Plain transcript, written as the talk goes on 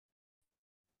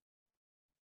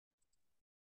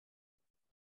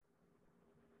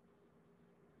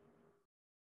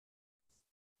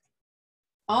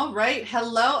All right.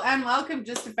 Hello and welcome,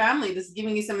 Just a Family. This is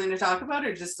giving you something to talk about,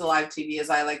 or just a live TV, as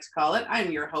I like to call it. I'm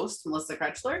your host, Melissa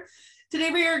Crutchler.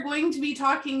 Today, we are going to be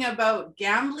talking about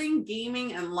gambling,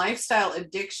 gaming, and lifestyle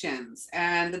addictions.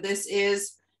 And this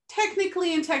is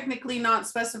technically not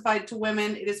specified to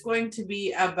women. It is going to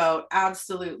be about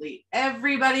absolutely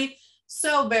everybody.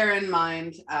 So bear in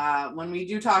mind, when we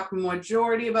do talk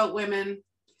majority about women,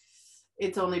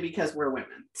 it's only because we're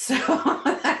women. So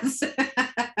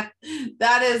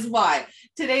that is why.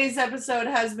 Today's episode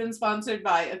has been sponsored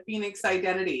by A Phoenix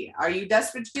Identity. Are you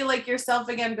desperate to feel like yourself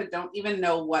again, but don't even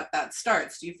know what that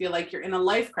starts? Do you feel like you're in a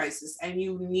life crisis and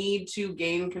you need to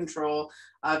gain control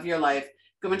of your life?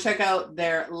 Go and check out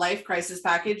their life crisis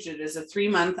package. It is a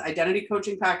 3-month identity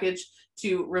coaching package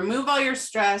to remove all your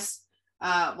stress.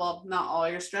 Well, not all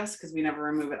your stress, because we never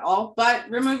remove it all, but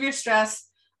remove your stress.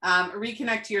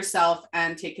 Reconnect to yourself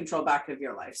and take control back of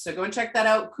your life. So go and check that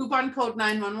out. Coupon code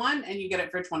 911 and you get it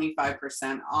for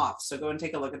 25% off. So go and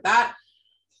take a look at that.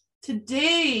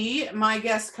 Today, my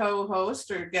guest co-host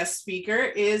or guest speaker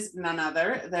is none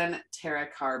other than Tara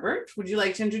Carbert. Would you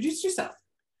like to introduce yourself?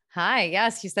 Hi.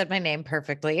 Yes, you said my name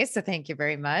perfectly. So thank you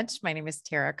very much. My name is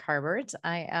Tara Carbert.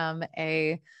 I am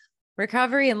a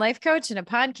recovery and life coach and a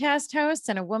podcast host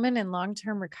and a woman in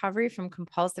long-term recovery from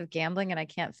compulsive gambling. And I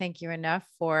can't thank you enough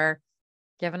for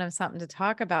giving them something to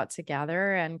talk about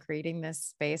together and creating this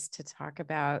space to talk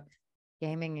about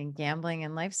gaming and gambling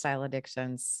and lifestyle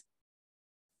addictions.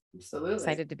 Absolutely.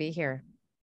 Excited to be here.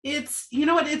 It's, you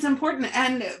know what, it's important.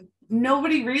 And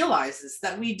nobody realizes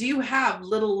that we do have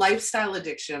little lifestyle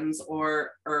addictions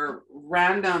or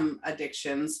random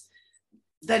addictions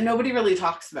that nobody really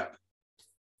talks about.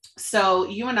 So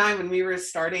you and I, when we were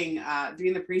starting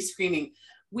doing the pre-screening,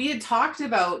 we had talked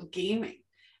about gaming,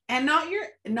 and not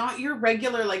your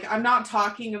regular, like, I'm not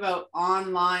talking about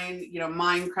online,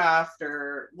 Minecraft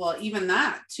or, well, even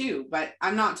that too, but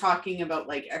I'm not talking about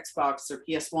like Xbox or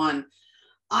PS1.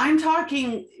 I'm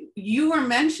talking, you were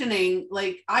mentioning,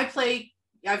 like, I've played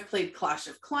Clash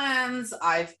of Clans.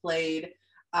 I've played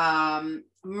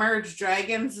Merge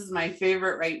Dragons is my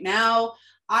favorite right now.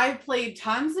 I've played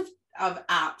tons of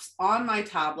apps on my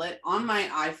tablet, on my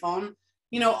iPhone,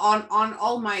 on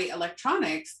all my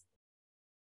electronics.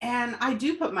 And I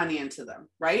do put money into them,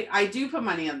 right? I do put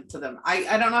money into them.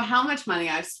 I don't know how much money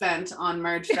I've spent on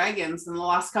Merge Dragons in the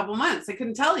last couple months. I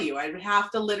couldn't tell you. I would have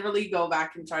to literally go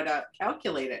back and try to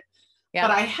calculate it. Yeah.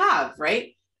 But I have,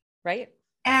 right? Right.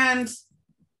 And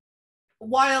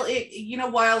while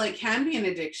it can be an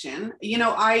addiction,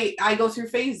 I go through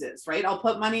phases, right? I'll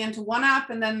put money into one app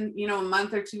and then, a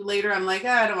month or two later, I'm like,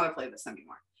 I don't want to play this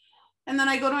anymore. And then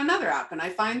I go to another app and I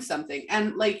find something,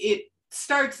 and like, it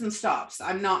starts and stops.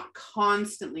 I'm not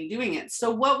constantly doing it. So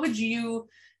what would you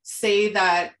say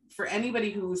that for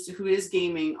anybody who is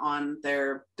gaming on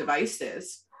their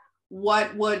devices,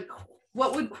 what would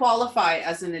qualify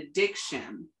as an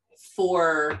addiction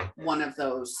for one of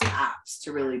those apps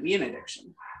to really be an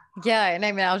addiction? Yeah. And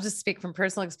I mean, I'll just speak from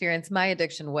personal experience. My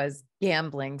addiction was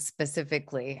gambling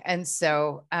specifically. And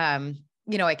so,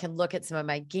 I can look at some of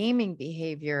my gaming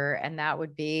behavior, and that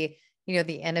would be,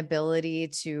 the inability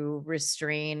to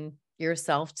restrain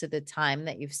yourself to the time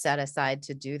that you've set aside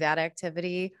to do that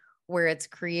activity, where it's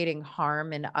creating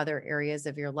harm in other areas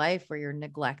of your life, where you're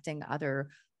neglecting other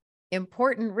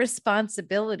important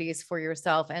responsibilities for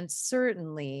yourself. And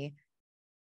certainly,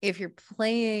 if you're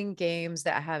playing games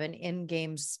that have an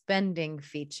in-game spending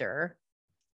feature,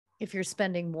 if you're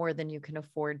spending more than you can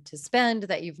afford to spend,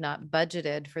 that you've not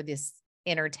budgeted for this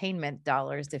entertainment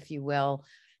dollars, if you will,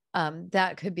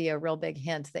 that could be a real big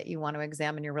hint that you want to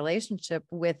examine your relationship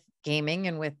with gaming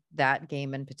and with that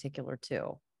game in particular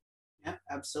too. Yeah,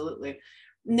 absolutely.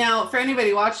 Now, for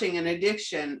anybody watching, an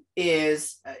addiction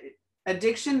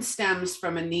stems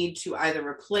from a need to either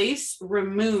replace,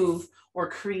 remove, or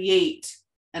create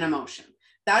an emotion.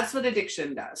 That's what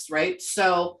addiction does, right?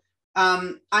 So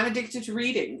I'm addicted to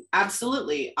reading.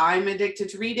 Absolutely. I'm addicted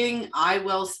to reading. I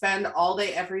will spend all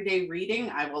day, every day reading.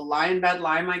 I will lie in bed,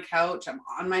 lie on my couch. I'm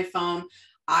on my phone.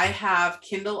 I have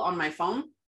Kindle on my phone.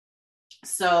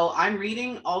 So I'm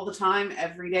reading all the time,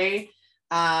 every day.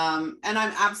 And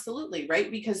I'm absolutely right,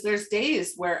 because there's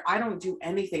days where I don't do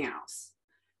anything else,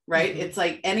 right? Mm-hmm. It's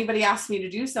like anybody asks me to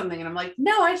do something and I'm like,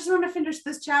 no, I just want to finish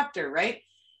this chapter, right?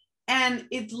 And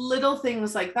it's little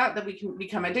things like that we can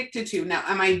become addicted to. Now,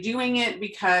 am I doing it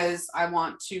because I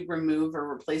want to remove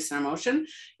or replace an emotion?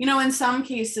 In some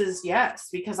cases, yes,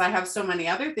 because I have so many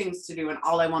other things to do and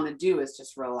all I want to do is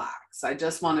just relax. I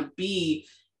just want to be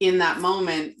in that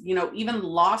moment, even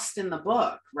lost in the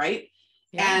book, right?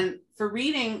 Yeah. And for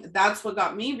reading, that's what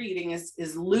got me reading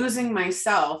is losing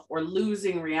myself or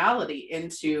losing reality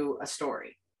into a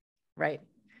story. Right.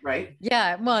 Right.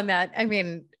 Yeah. Well, and that, I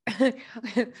mean,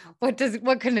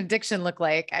 what can addiction look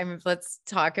like? I mean, let's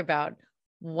talk about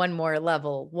one more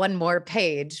level, one more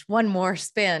page, one more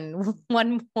spin,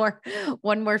 one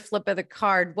more flip of the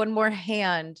card, one more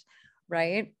hand,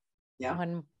 right? Yeah.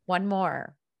 One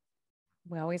more.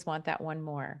 We always want that one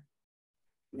more.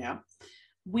 Yeah.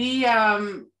 We,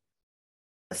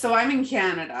 so I'm in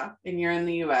Canada and you're in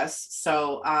the US.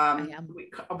 So,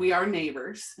 we are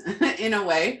neighbors in a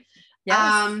way.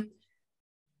 Yes.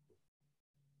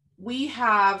 We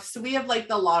have like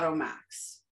the Lotto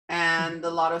Max and the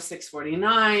Lotto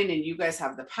 649, and you guys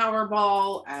have the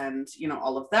Powerball and, you know,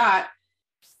 all of that.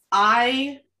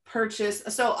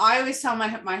 So I always tell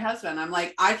my husband, I'm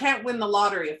like, I can't win the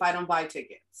lottery if I don't buy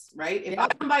tickets, right? If I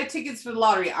don't buy tickets for the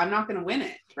lottery, I'm not going to win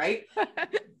it, right?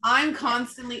 I'm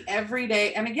constantly every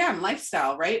day, and again,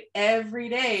 lifestyle, right? Every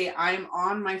day I'm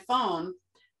on my phone,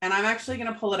 and I'm actually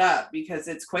going to pull it up because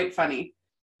it's quite funny.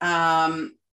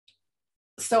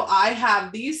 So I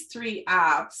have these 3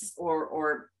 apps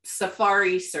or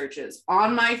Safari searches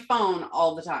on my phone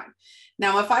all the time.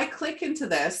 Now, if I click into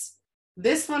this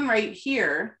one right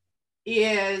here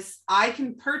is I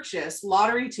can purchase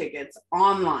lottery tickets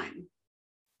online.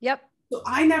 Yep. So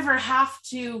I never have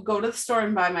to go to the store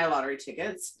and buy my lottery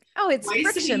tickets. Oh, it's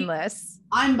frictionless.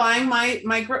 I'm buying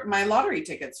my lottery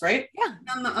tickets, right? Yeah.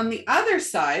 On the other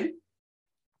side,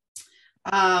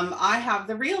 I have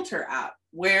the Realtor app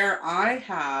where I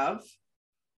have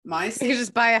my. You can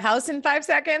just buy a house in 5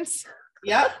 seconds.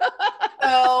 Yep.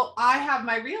 So I have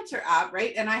my Realtor app,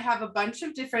 right? And I have a bunch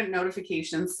of different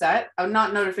notifications set,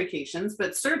 not notifications,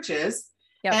 but searches.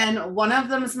 Yep. And one of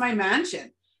them is my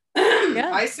mansion.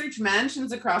 Yeah. I search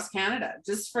mansions across Canada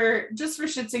just for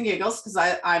shits and giggles because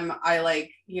I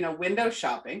like, you know, window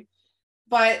shopping.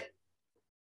 But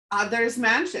there's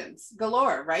mansions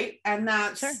galore, right? And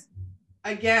that's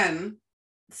again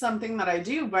something that I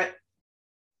do, but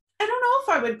I don't know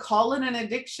if I would call it an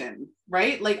addiction,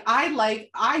 right? Like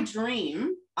I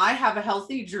dream, I have a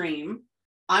healthy dream.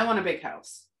 I want a big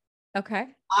house. Okay.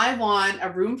 I want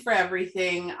a room for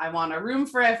everything. I want a room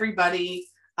for everybody.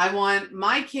 I want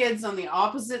my kids on the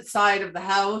opposite side of the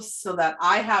house so that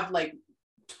I have like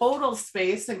total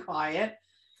space and quiet.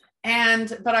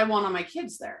 But I want all my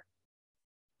kids there.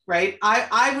 Right.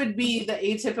 I would be the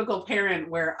atypical parent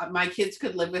where my kids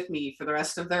could live with me for the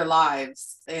rest of their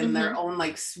lives in their own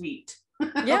like suite.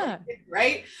 Yeah.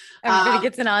 Right. Everybody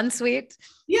gets an ensuite.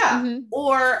 Yeah. Mm-hmm.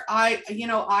 Or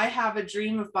I have a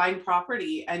dream of buying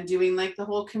property and doing like the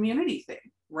whole community thing,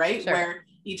 right? Sure. Where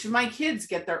each of my kids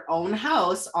get their own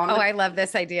house I love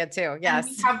this idea too. Yes.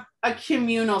 We have a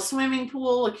communal swimming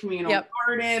pool, a communal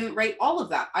garden, right? All of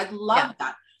that. I'd love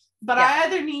that. But I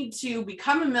either need to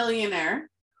become a millionaire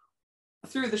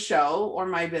through the show or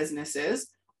my businesses,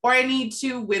 or I need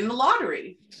to win the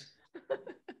lottery.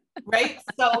 Right.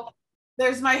 So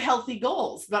there's my healthy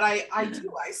goals, but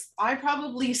I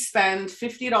probably spend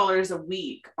 $50 a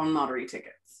week on lottery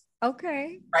tickets.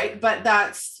 Okay. Right. But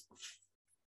that's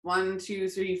 1, 2,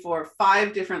 3, 4,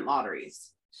 5 different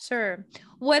lotteries. Sure.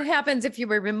 What happens if you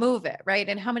remove it, right?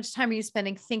 And how much time are you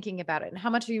spending thinking about it? And how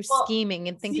much are you scheming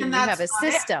and thinking you have a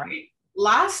system? Right?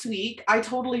 Last week, I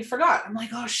totally forgot. I'm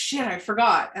like, oh shit, I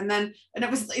forgot. And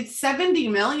it's 70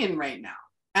 million right now.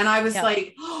 And I was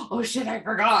like, oh shit, I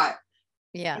forgot.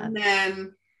 Yeah. And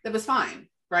then it was fine.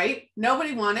 Right.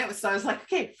 Nobody won it. So I was like,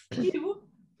 okay,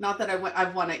 not that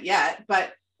I've won it yet,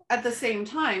 but at the same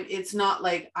time, it's not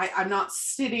like I'm not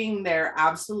sitting there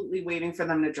absolutely waiting for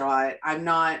them to draw it. I'm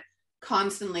not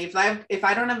constantly, if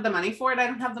I don't have the money for it, I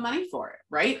don't have the money for it.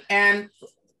 Right. And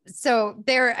so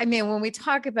when we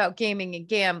talk about gaming and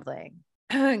gambling,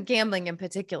 gambling in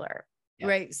particular,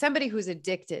 right? Somebody who's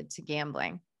addicted to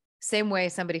gambling, same way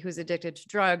somebody who's addicted to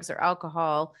drugs or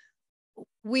alcohol,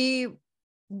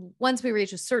 once we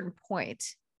reach a certain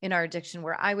point in our addiction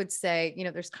where I would say,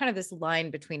 there's kind of this line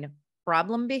between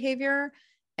problem behavior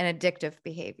and addictive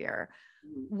behavior.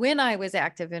 When I was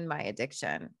active in my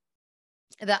addiction,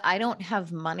 that I don't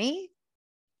have money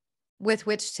with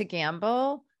which to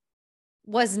gamble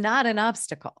was not an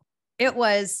obstacle. It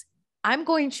was, I'm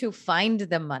going to find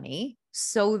the money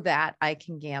so that I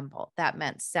can gamble. That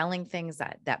meant selling things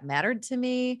that mattered to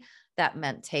me. That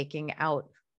meant taking out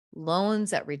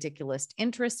loans at ridiculous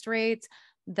interest rates.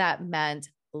 That meant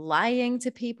lying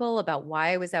to people about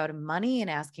why I was out of money and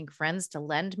asking friends to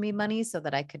lend me money so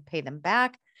that I could pay them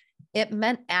back. It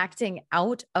meant acting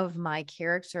out of my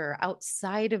character,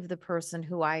 outside of the person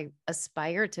who I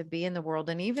aspire to be in the world.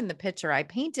 And even the picture I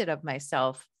painted of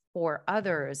myself for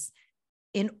others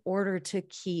in order to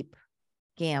keep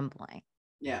gambling.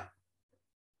 Yeah.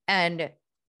 And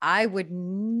I would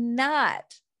not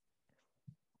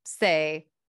say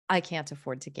I can't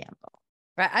afford to gamble.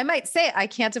 Right? I might say I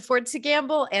can't afford to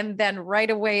gamble. And then right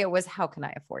away it was, how can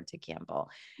I afford to gamble?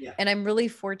 Yeah. And I'm really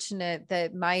fortunate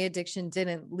that my addiction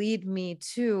didn't lead me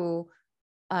to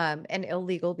an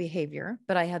illegal behavior,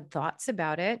 but I had thoughts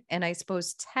about it. And I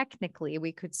suppose technically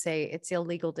we could say it's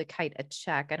illegal to kite a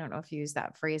check. I don't know if you use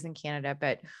that phrase in Canada,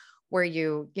 but where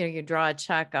you draw a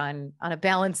check on a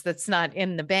balance that's not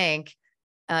in the bank,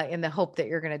 in the hope that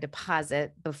you're going to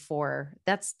deposit before,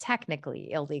 that's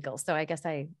technically illegal. So I guess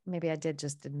maybe I did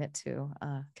just admit to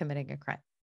committing a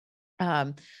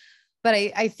crime. But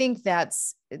I think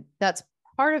that's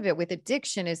part of it with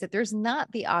addiction, is that there's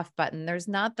not the off button. There's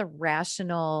not the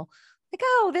rational, like,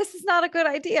 oh, this is not a good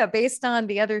idea based on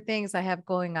the other things I have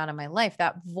going on in my life.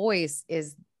 That voice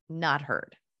is not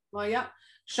heard. Well, yeah.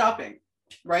 Shopping,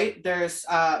 right? There's,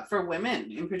 for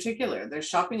women in particular, there's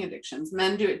shopping addictions.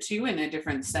 Men do it too in a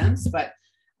different sense, but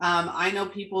I know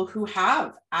people who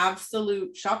have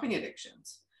absolute shopping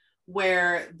addictions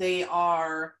where they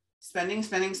are spending,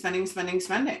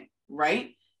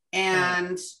 right?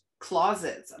 And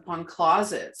closets upon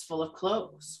closets full of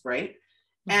clothes, right?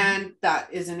 Mm-hmm. And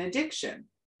that is an addiction.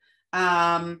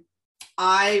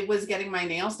 I was getting my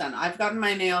nails done. I've gotten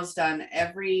my nails done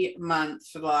every month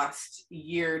for the last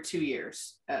year, 2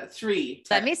 years, 3.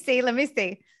 Let me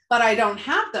see. But I don't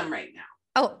have them right now.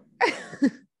 Oh.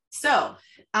 So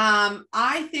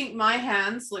I think my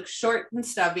hands look short and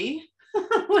stubby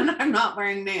when I'm not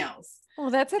wearing nails.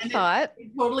 Well, that's a thought.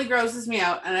 It totally grosses me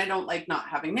out, and I don't like not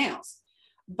having nails.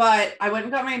 But I went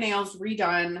and got my nails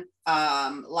redone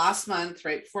last month,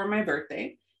 right before my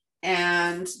birthday.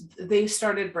 And they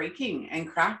started breaking and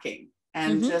cracking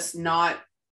and just not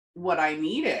what I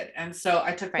needed. And so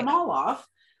I took them all off,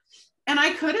 and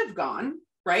I could have gone,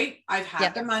 right? I've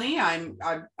had the money.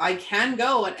 I can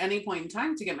go at any point in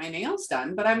time to get my nails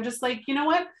done, but I'm just like, you know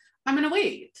what? I'm going to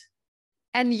wait.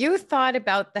 And you thought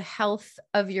about the health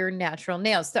of your natural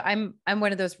nails. So I'm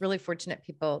one of those really fortunate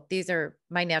people. These are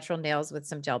my natural nails with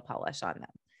some gel polish on them.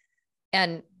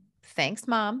 And thanks,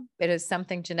 Mom. It is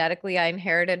something genetically I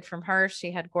inherited from her.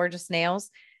 She had gorgeous nails.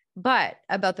 But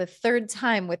about the third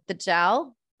time with the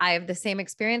gel, I have the same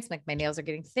experience. Like, my nails are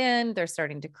getting thin. They're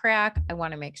starting to crack. I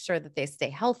want to make sure that they stay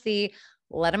healthy.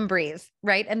 Let them breathe.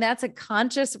 Right. And that's a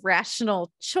conscious,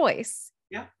 rational choice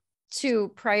to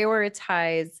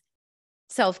prioritize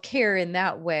self-care in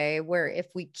that way, where if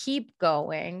we keep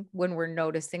going when we're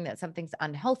noticing that something's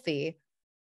unhealthy,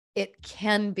 it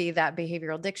can be that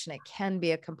behavioral addiction. It can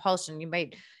be a compulsion. You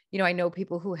might, I know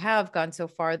people who have gone so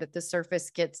far that the surface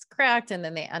gets cracked and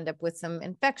then they end up with some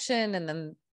infection and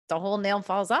then the whole nail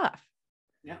falls off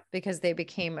because they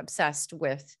became obsessed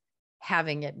with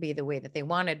having it be the way that they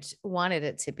wanted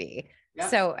it to be. Yeah.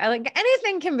 So like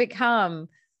anything can become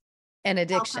an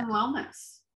addiction. Health and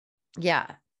wellness. Yeah.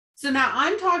 So now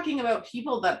I'm talking about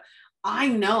people that I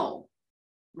know,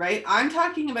 right? I'm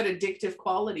talking about addictive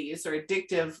qualities or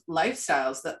addictive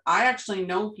lifestyles that I actually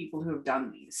know people who have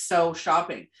done these. So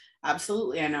shopping,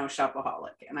 absolutely. I know a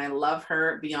shopaholic, and I love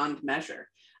her beyond measure.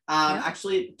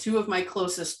 Actually, 2 of my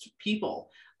closest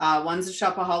people, one's a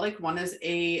shopaholic, one is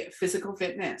a physical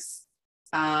fitness,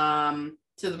 to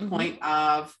the point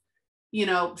of,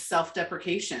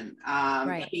 self-deprecation,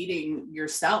 hating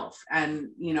yourself. And,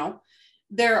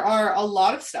 there are a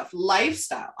lot of stuff,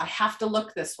 lifestyle. I have to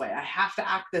look this way. I have to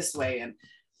act this way. And,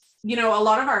 a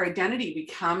lot of our identity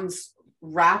becomes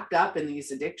wrapped up in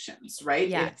these addictions, right?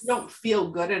 Yes. If we don't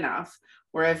feel good enough,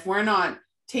 or if we're not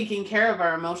taking care of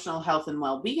our emotional health and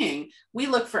well-being, we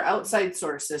look for outside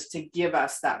sources to give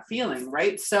us that feeling,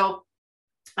 right? So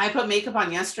I put makeup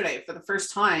on yesterday for the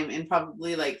first time in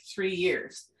probably like 3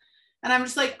 years. And I'm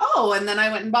just like, oh, and then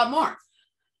I went and bought more.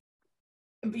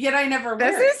 Yet I never wear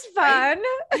it. This is fun.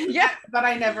 Right? Yeah. But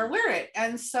I never wear it.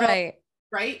 And so,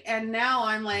 right. And now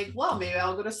I'm like, well, maybe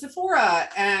I'll go to Sephora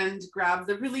and grab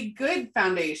the really good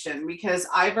foundation, because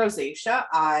I have rosacea.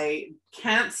 I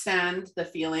can't stand the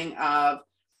feeling of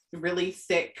really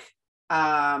thick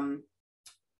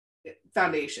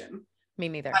foundation. Me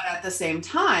neither. But at the same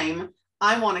time,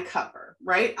 I want to cover,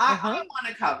 right? I want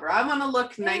to cover. I want to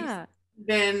look nice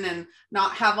and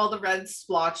not have all the red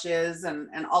splotches and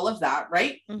all of that,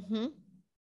 right?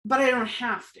 But I don't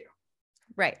have to.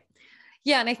 Right.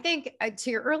 Yeah. And I think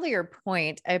to your earlier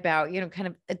point about, kind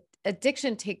of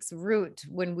addiction takes root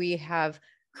when we have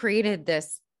created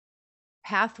this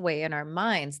pathway in our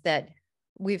minds that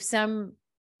we've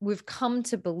come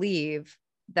to believe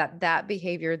that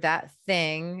behavior, that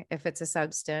thing, if it's a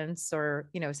substance or,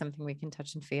 something we can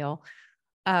touch and feel,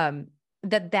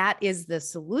 that is the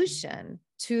solution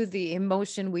to the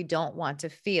emotion we don't want to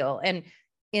feel. And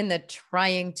in the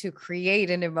trying to create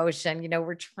an emotion,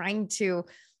 we're trying to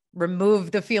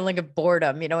remove the feeling of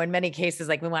boredom, in many cases,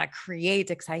 like we want to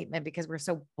create excitement because we're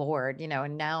so bored,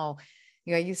 and now,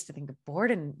 I used to think of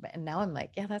boredom and now I'm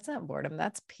like, yeah, that's not boredom.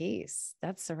 That's peace.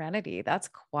 That's serenity. That's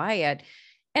quiet.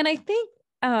 And I think,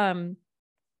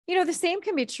 the same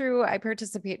can be true. I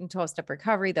participate in 12-step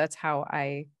recovery. That's how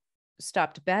I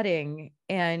stopped betting.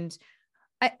 And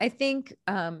I think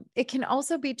it can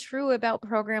also be true about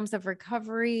programs of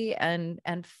recovery and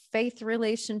faith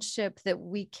relationship, that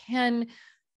we can,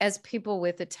 as people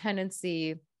with a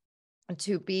tendency I'm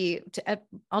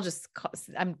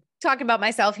talking about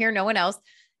myself here, no one else,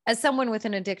 as someone with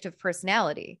an addictive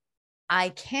personality, I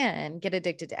can get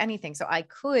addicted to anything. So I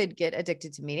could get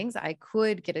addicted to meetings. I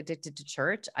could get addicted to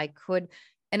church. And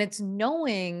it's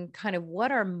knowing kind of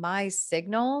what are my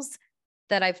signals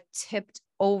that I've tipped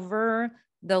over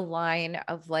the line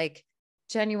of like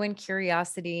genuine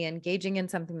curiosity, engaging in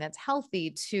something that's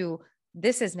healthy, to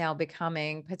this is now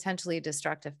becoming potentially a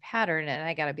destructive pattern. And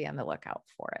I got to be on the lookout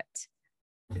for it.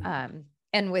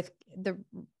 And with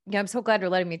I'm so glad you're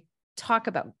letting me talk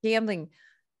about gambling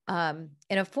in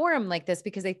a forum like this,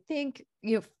 because I think,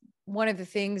 one of the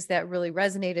things that really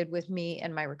resonated with me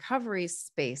in my recovery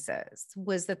spaces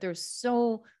was that there's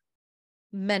so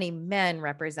many men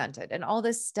represented, and all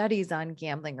the studies on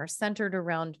gambling are centered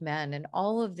around men, and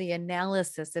all of the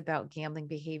analysis about gambling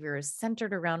behavior is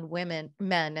centered around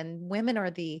men, and women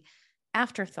are the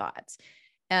afterthoughts.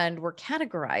 And we're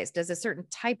categorized as a certain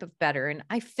type of bettor. And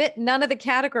I fit none of the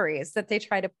categories that they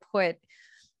try to put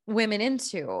women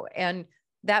into. And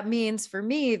that means for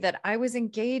me that I was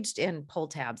engaged in pull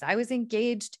tabs. I was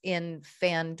engaged in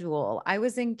FanDuel. I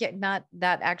was not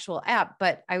that actual app,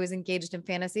 but I was engaged in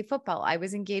fantasy football. I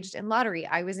was engaged in lottery.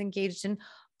 I was engaged in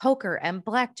poker and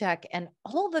blackjack and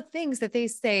all the things that they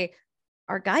say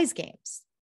are guys' games.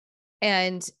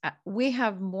 And we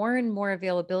have more and more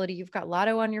availability. You've got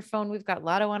Lotto on your phone. We've got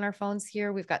Lotto on our phones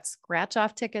here. We've got scratch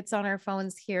off tickets on our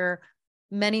phones here.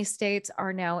 Many states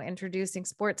are now introducing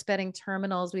sports betting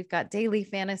terminals. We've got daily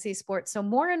fantasy sports. So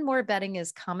more and more betting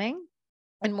is coming,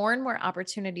 and more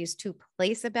opportunities to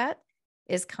place a bet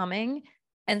is coming.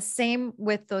 And same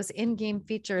with those in-game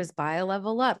features: buy a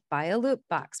level up, buy a loot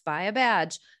box, buy a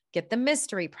badge, get the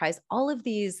mystery prize. All of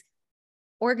these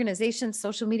organizations,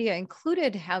 social media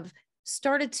included, have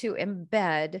started to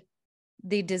embed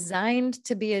the designed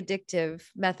to be addictive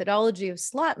methodology of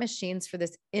slot machines for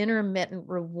this intermittent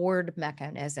reward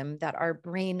mechanism that our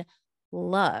brain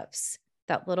loves,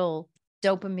 that little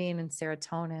dopamine and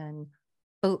serotonin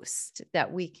boost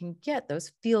that we can get,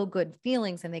 those feel good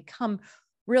feelings, and they come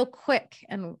real quick.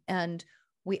 And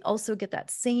we also get that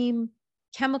same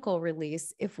chemical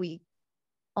release if we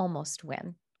almost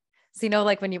win. So,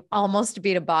 like when you almost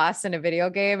beat a boss in a video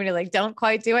game and you're like, don't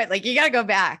quite do it. Like, you got to go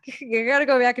back. You got to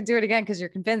go back and do it again, because you're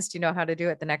convinced you know how to do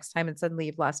it the next time. And suddenly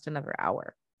you've lost another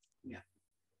hour. Yeah.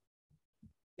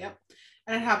 Yep.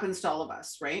 And it happens to all of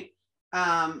us, right?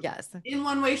 Yes. In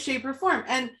one way, shape, or form.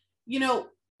 And,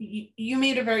 you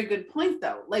made a very good point,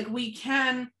 though. Like,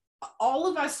 all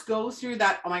of us go through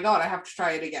that. Oh my God, I have to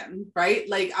try it again. Right?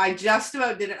 Like, I just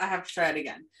about did it. I have to try it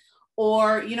again.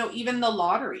 Or, even the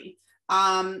lottery.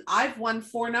 I've won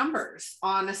 4 numbers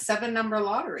on a 7-number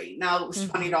lottery. Now it was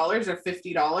 $20 or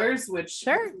 $50, which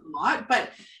sure, is a lot, but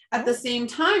at the same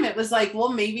time, it was like, well,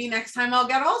 maybe next time I'll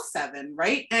get all 7,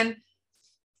 right? And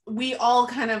we all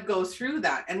kind of go through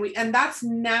that, and that's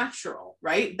natural,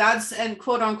 right? That's, and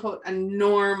quote unquote, a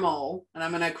normal, and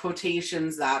I'm going to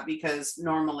quotations that because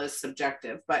normal is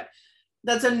subjective, but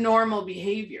that's a normal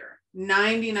behavior.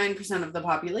 99% of the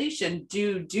population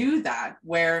do that,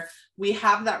 where we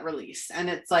have that release and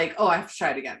it's like, oh, I have to try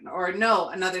it again, or no,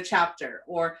 another chapter,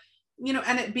 or,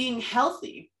 and it being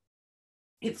healthy.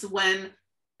 It's when,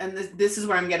 and this is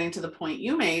where I'm getting to the point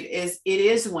you made, it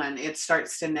is when it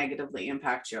starts to negatively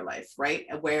impact your life, right?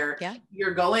 Where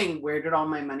you're going, where did all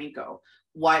my money go?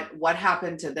 What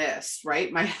happened to this,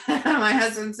 right? My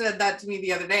husband said that to me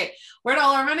the other day. Where'd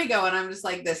all our money go? And I'm just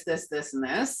like, this, and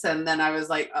this. And then I was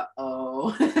like,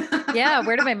 uh-oh. Yeah.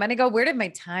 Where did my money go? Where did my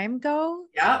time go?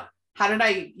 Yeah. How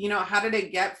did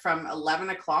it get from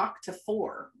 11 o'clock to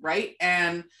 4? Right.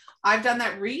 And I've done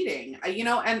that reading,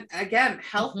 and again,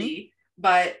 healthy,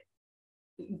 but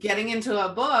getting into a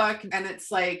book and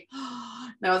it's like,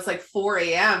 now it's like 4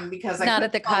 a.m. because I not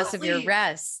at the cost of your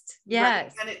rest.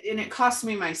 Yes. Right? And it cost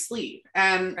me my sleep.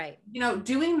 And,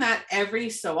 doing that every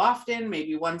so often,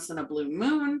 maybe once in a blue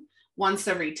moon, once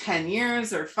every 10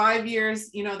 years or 5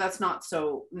 years, that's not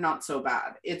so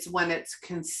bad. It's when it's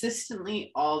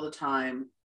consistently all the time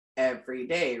every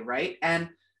day, right? And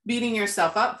beating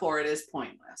yourself up for it is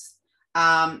pointless.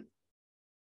 Um,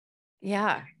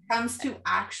 Yeah. Comes to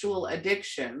actual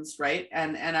addictions, right?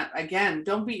 And again,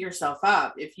 don't beat yourself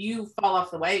up if you fall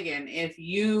off the wagon. If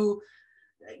you,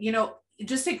 you know,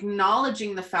 just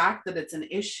acknowledging the fact that it's an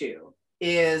issue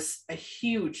is a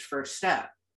huge first step.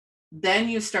 Then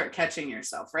you start catching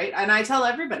yourself, right? And I tell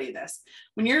everybody this,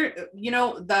 when you're, you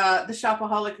know, the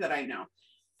shopaholic that I know,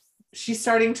 she's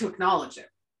starting to acknowledge it.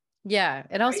 Yeah.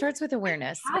 It all Right? starts with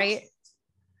awareness, right?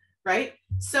 Right.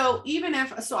 So even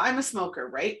if, so I'm a smoker,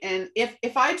 right? And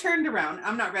if I turned around,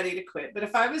 I'm not ready to quit, but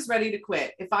if I was ready to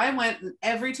quit, if I went and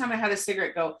every time I had a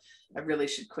cigarette go, I really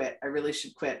should quit. I really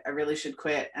should quit. I really should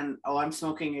quit. And oh, I'm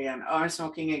smoking again. Oh, I'm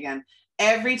smoking again.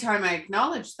 Every time I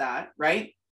acknowledge that,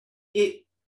 right? It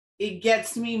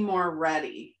gets me more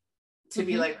ready to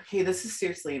be like, okay, this is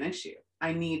seriously an issue.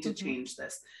 I need to change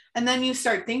this. And then you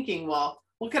start thinking, well,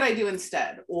 what could I do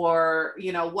instead? Or,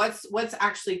 you know, what's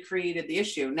actually created the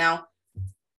issue? Now,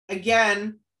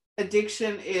 again,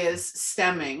 addiction is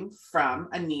stemming from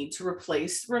a need to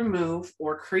replace, remove,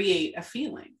 or create a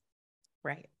feeling.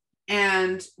 Right.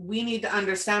 And we need to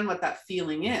understand what that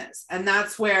feeling is. And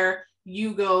that's where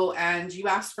you go and you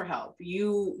ask for help.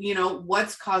 You know,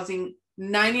 what's causing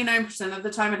 99% of the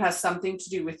time, it has something to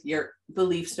do with your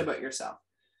beliefs about yourself.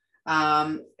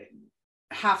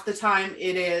 Half the time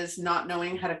it is not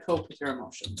knowing how to cope with your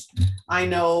emotions. I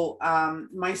know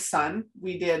my son,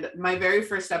 we did my very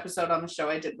first episode on the show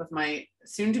I did with my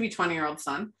soon to be 20-year-old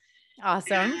son.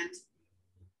 Awesome. And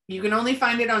you can only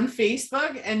find it on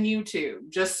Facebook and YouTube.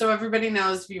 Just so everybody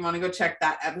knows, if you want to go check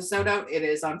that episode out, it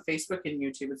is on Facebook and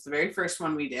YouTube. It's the very first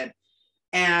one we did.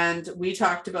 And we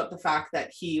talked about the fact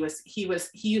that he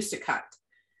used to cut.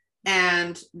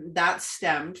 And that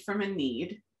stemmed from a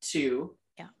need to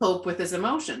cope with his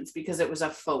emotions because it was a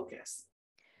focus.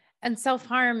 And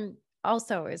self-harm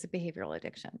also is a behavioral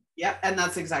addiction. Yeah. And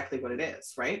that's exactly what it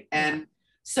is. Right. And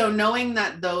so knowing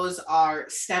that those are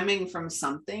stemming from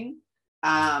something,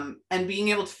 and being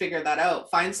able to figure that out,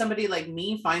 find somebody like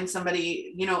me, find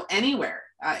somebody, you know, anywhere,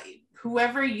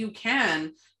 whoever you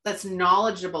can, that's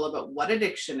knowledgeable about what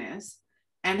addiction is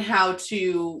and how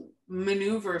to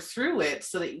maneuver through it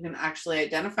so that you can actually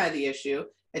identify the issue,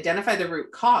 identify the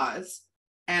root cause,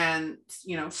 and,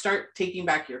 you know, start taking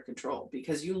back your control,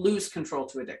 because you lose control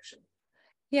to addiction.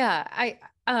 Yeah.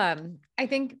 I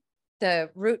think the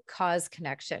root cause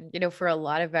connection, you know, for a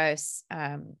lot of us,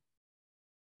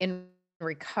 in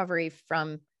recovery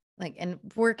from like, and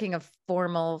working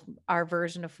our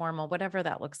version of formal, whatever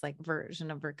that looks like, version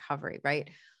of recovery, right?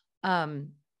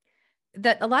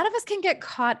 That a lot of us can get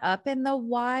caught up in the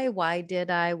why did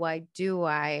I, why do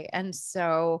I? And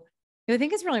so I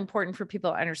think it's really important for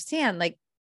people to understand, like,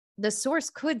 the source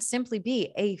could simply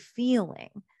be a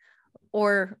feeling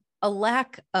or a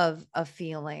lack of a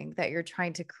feeling that you're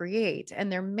trying to create.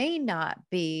 And there may not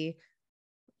be,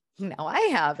 now I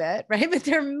have it, right? But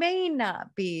there may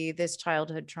not be this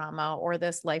childhood trauma or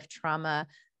this life trauma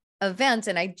event.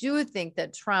 And I do think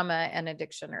that trauma and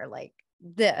addiction are like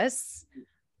this,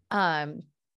 and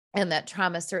that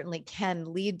trauma certainly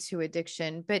can lead to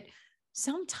addiction, but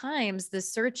sometimes the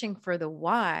searching for the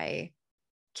why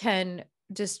can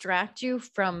distract you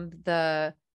from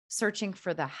the searching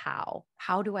for the how.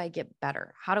 How do I get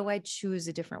better? How do I choose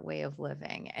a different way of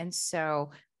living? And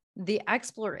so the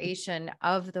exploration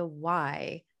of the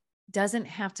why doesn't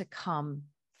have to come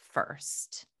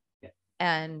first. Yeah.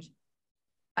 And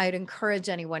I'd encourage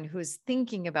anyone who's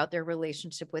thinking about their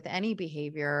relationship with any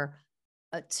behavior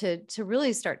to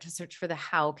really start to search for the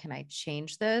how can I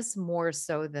change this, more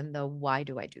so than the why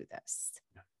do I do this.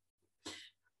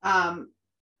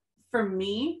 For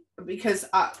me, because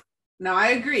now I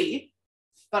agree,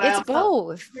 but it's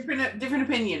both different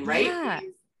opinion, right?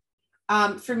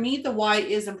 Yeah. For me, the why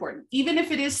is important, even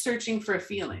if it is searching for a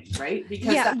feeling, right?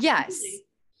 Because yes.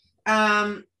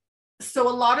 So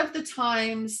a lot of the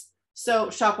times,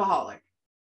 shopaholic.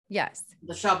 Yes.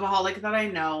 The shopaholic that I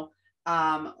know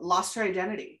lost her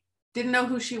identity, didn't know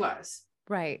who she was.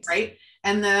 Right. Right.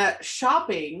 And the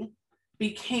shopping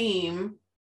became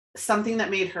something that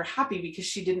made her happy because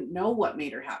she didn't know what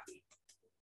made her happy.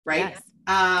 Right.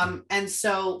 Yes. And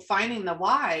so finding the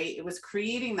why, it was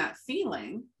creating that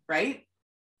feeling. Right.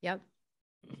 Yep.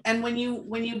 And when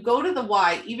you go to the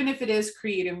why, even if it is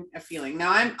creating a feeling,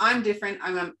 now I'm different.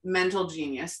 I'm a mental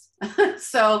genius.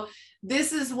 So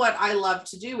this is what I love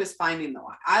to do, is finding the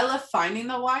why. I love finding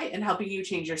the why and helping you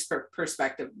change your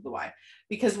perspective of the why.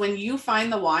 Because when you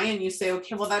find the why and you say,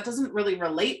 okay, well, that doesn't really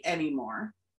relate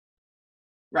anymore.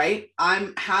 Right.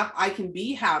 I can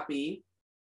be happy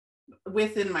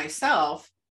within myself.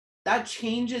 that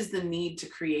changes the need to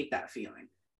create that feeling.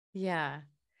 Yeah.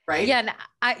 Right.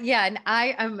 Yeah. And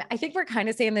I think we're kind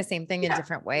of saying the same thing in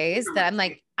different ways, that I'm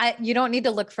like, you don't need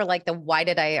to look for like why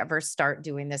did I ever start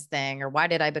doing this thing, or why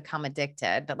did I become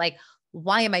addicted? But like,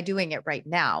 why am I doing it right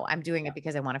now? I'm doing it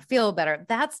because I want to feel better.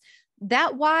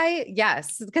 That why.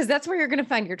 Yes. Because that's where you're going to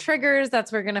find your triggers.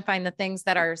 That's where you're going to find the things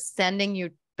that are sending you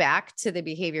back to the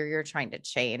behavior you're trying to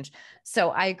change. So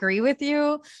I agree with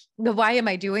you. The why am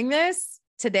I doing this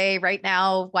today, right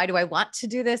now? Why do I want to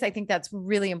do this? I think that's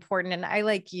really important. And I,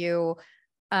 like you,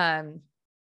 I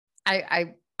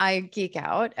geek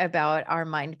out about our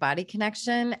mind body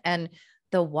connection, and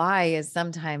the why is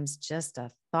sometimes just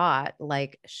a thought,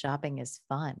 like shopping is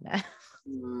fun.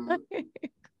 Mm.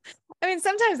 I mean,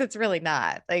 sometimes it's really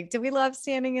not. Like, do we love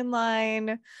standing in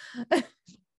line? Do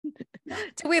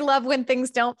we love when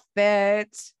things don't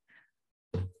fit?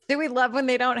 Do we love when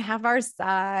they don't have our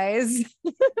size?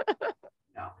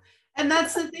 No. And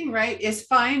that's the thing, right? Is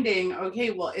finding, okay,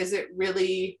 well, is it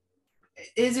really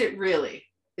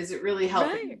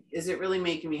helping? Right. Is it really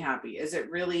making me happy? Is it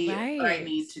really what I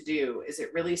need to do? Is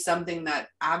it really something that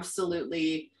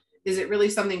is it really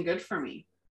something good for me?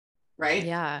 Right.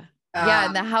 Yeah. Yeah.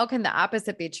 And how can the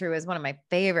opposite be true is one of my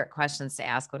favorite questions to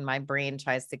ask when my brain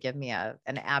tries to give me an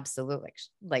absolute,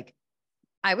 like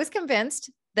I was convinced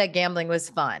that gambling was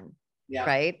fun. Yeah.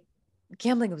 Right.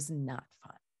 Gambling was not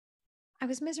fun. I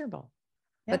was miserable.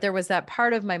 Yeah. But there was that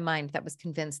part of my mind that was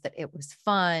convinced that it was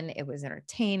fun. It was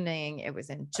entertaining. It was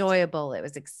enjoyable. It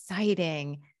was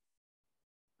exciting.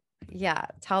 Yeah.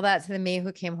 Tell that to the me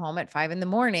who came home at 5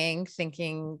 a.m.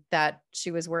 thinking that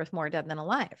she was worth more dead than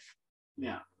alive.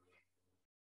 Yeah.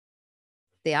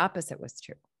 The opposite was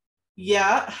true.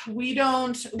 Yeah. We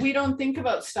don't think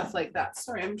about stuff like that.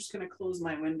 Sorry, I'm just going to close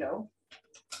my window.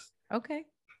 Okay.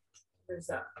 There's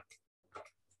a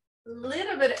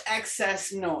little bit of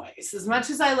excess noise. As much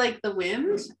as I like the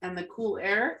wind and the cool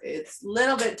air, it's a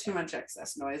little bit too much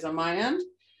excess noise on my end.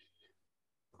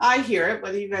 I hear it,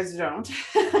 whether you guys don't.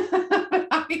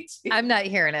 I'm not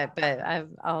hearing it, but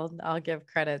I'll give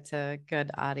credit to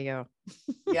good audio.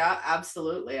 Yeah,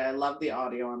 absolutely. I love the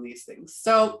audio on these things.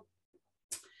 So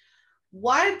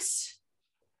what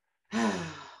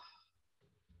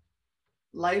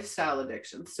lifestyle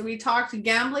addiction? So we talked,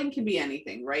 gambling can be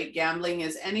anything, right? Gambling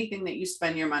is anything that you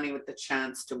spend your money with the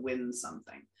chance to win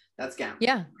something. That's gambling.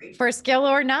 Yeah. Right? For skill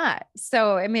or not.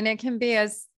 So, I mean, it can be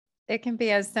as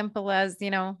simple as,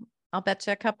 I'll bet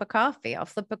you a cup of coffee. I'll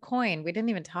flip a coin. We didn't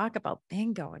even talk about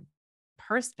bingo and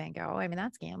purse bingo. I mean,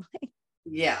 that's gambling.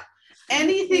 Yeah.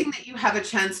 Anything that you have a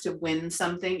chance to win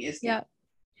something is gambling.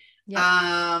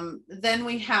 Yeah. Then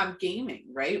we have gaming,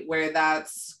 right? Where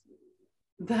that's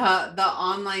the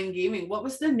online gaming. What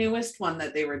was the newest one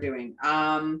that they were doing?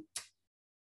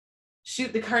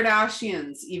 Shoot, the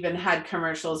Kardashians even had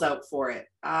commercials out for it.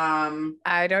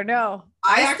 I don't know.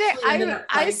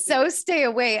 I so stay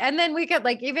away. And then we get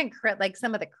like even like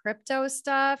some of the crypto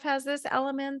stuff has this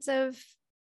element of.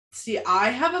 See, I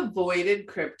have avoided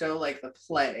crypto like the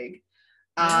plague.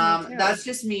 That's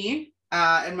just me.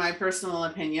 In my personal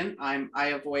opinion, I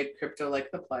avoid crypto like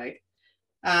the plague.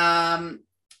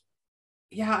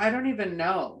 Yeah, I don't even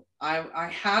know.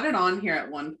 I had it on here at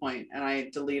one point and I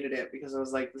deleted it because I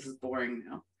was like, this is boring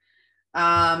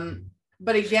now.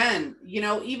 But again,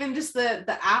 even just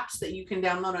the apps that you can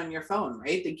download on your phone,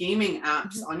 right? The gaming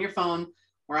apps on your phone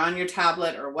or on your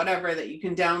tablet or whatever that you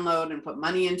can download and put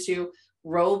money into.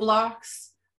 Roblox,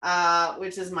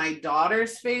 which is my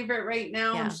daughter's favorite right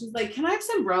now. Yeah. And she's like, can I have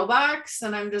some Robux?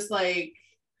 And I'm just like,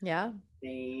 yeah,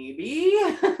 maybe.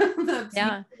 That's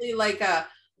usually like a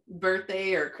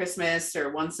birthday or Christmas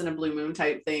or once in a blue moon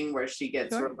type thing where she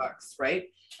gets Robux, right?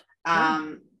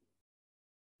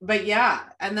 But yeah,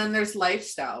 and then there's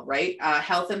lifestyle, right?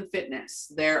 Health and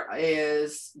fitness. There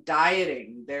is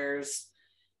dieting. There's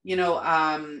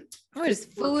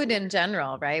just food in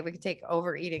general, right? We could take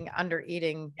overeating,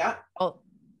 undereating. Yeah. Oh,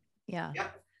 yeah. Yeah.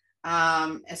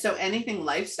 So anything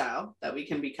lifestyle that we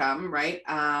can become, right?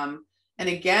 And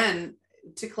again,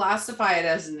 to classify it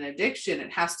as an addiction,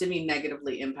 it has to be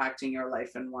negatively impacting your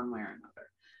life in one way or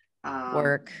another.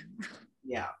 Work.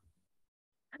 Yeah.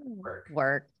 Work.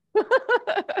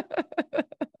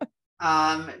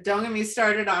 Don't get me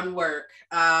started on work.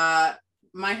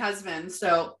 My husband,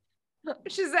 so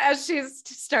she's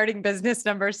starting business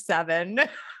number 7.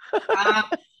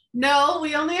 No,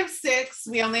 we only have 6.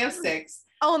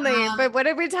 But what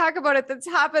did we talk about at the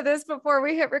top of this before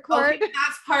we hit record? Okay,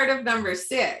 that's part of number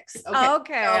 6. Okay. So,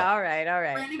 all right.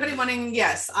 For anybody wanting,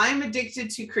 yes, I'm addicted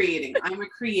to creating. I'm a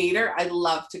creator. I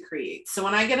love to create. So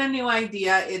when I get a new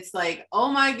idea, it's like, oh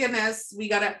my goodness,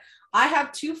 I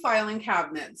have two filing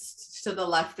cabinets to the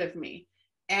left of me,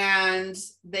 and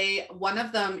one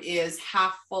of them is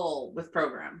half full with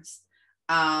programs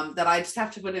that I just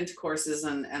have to put into courses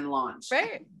and launch.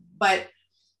 Right. But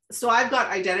so I've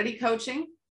got identity coaching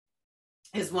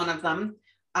is one of them.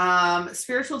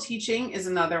 Spiritual teaching is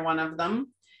another one of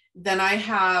them. Then I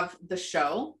have the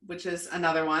show, which is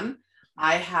another one.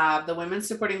 I have the Women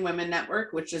Supporting Women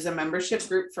Network, which is a membership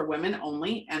group for women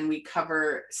only. And we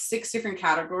cover 6 different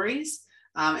categories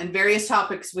and various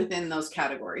topics within those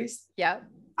categories. Yeah.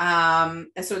 And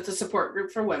so it's a support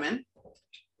group for women,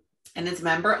 and it's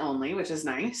member only, which is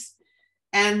nice.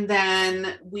 And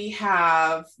then we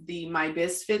have the My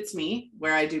Biz Fits Me,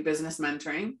 where I do business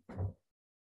mentoring.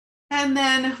 And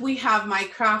then we have my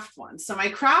craft one. So my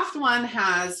craft one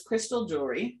has crystal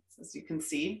jewelry. As you can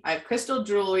see, I have crystal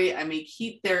jewelry. I make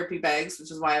heat therapy bags,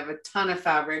 which is why I have a ton of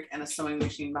fabric and a sewing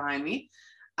machine behind me.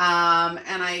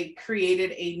 And I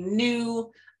created a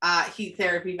new heat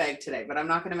therapy bag today, but I'm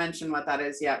not going to mention what that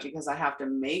is yet because I have to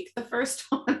make the first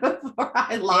one before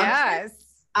I launch it.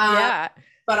 Yeah.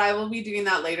 But I will be doing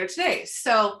that later today.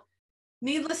 So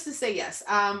needless to say, yes.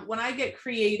 When I get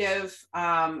creative,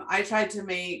 I tried to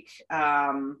make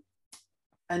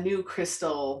a new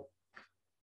crystal.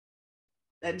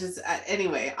 That just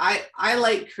anyway, I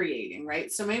like creating,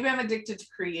 right? So maybe I'm addicted to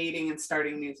creating and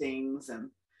starting new things.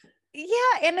 And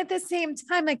yeah, and at the same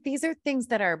time, like these are things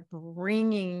that are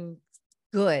bringing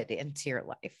good into your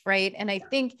life, right? And I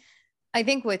think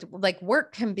with like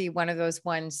work can be one of those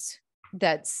ones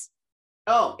that's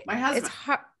my husband. It's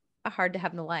hard to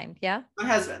have in the line. Yeah, my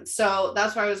husband. So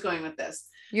that's where I was going with this.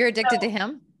 You're addicted to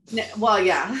him? Well,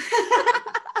 yeah.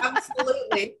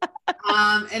 Absolutely.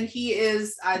 And he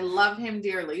is, I love him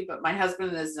dearly, but my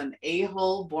husband is an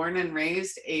a-hole, born and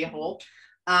raised a-hole.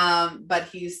 But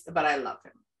I love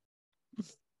him.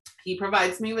 He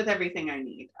provides me with everything I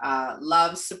need.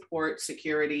 Love, support,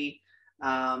 security.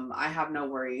 I have no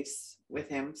worries with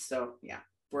him. So yeah,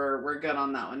 we're good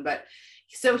on that one. But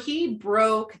so he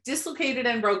dislocated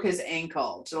and broke his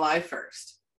ankle July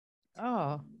 1st.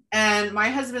 Oh. And my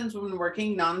husband's been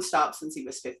working nonstop since he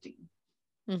was 15.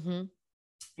 Mm-hmm.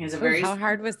 He was how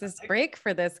hard was this break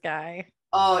for this guy?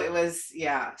 Oh, it was,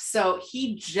 yeah. So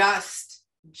he just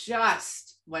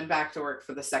went back to work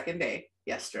for the second day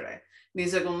yesterday. And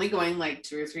he's like only going like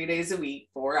 2 or 3 days a week,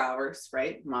 4 hours,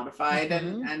 right? Modified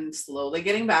and slowly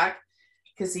getting back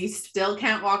because he still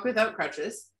can't walk without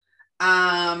crutches.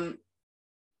 And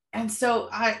so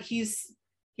he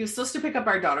was supposed to pick up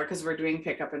our daughter because we're doing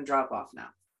pickup and drop off now.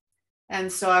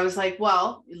 And so I was like,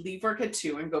 well, leave work at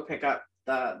 2 and go pick up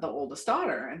the oldest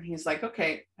daughter. And he's like,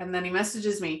 okay. And then he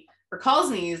messages me or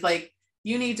calls me. He's like,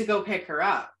 you need to go pick her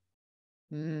up.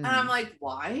 And I'm like,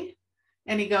 why?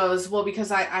 And he goes, well,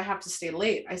 because I have to stay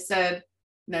late. I said,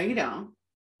 no, you don't.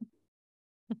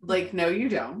 Like, no, you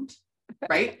don't.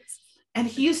 Right. And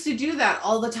he used to do that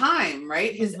all the time.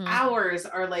 Right. His hours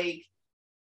are like,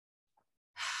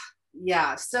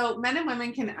 yeah. So men and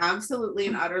women can absolutely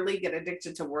and utterly get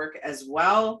addicted to work as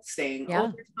well. Staying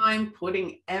overtime,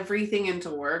 putting everything into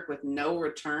work with no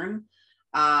return,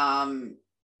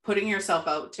 putting yourself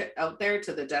out there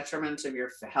to the detriment of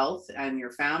your health and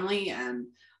your family. And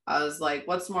I was like,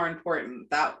 what's more important,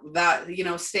 that,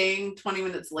 staying 20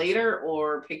 minutes later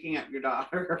or picking up your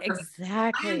daughter?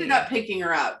 Exactly. I ended up picking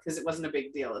her up because it wasn't a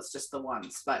big deal. It's just the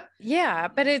once, but yeah,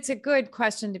 but it's a good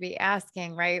question to be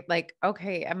asking, right? Like,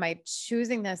 okay, am I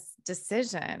choosing this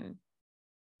decision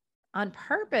on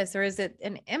purpose, or is it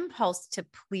an impulse to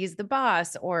please the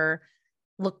boss or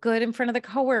look good in front of the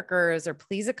coworkers or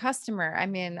please a customer? I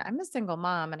mean, I'm a single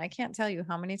mom and I can't tell you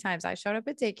how many times I showed up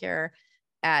at daycare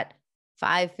at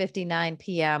 5:59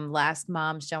 p.m. last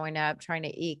mom showing up, trying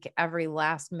to eke every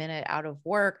last minute out of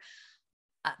work.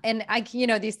 And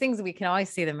these things, we can always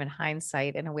see them in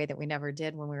hindsight in a way that we never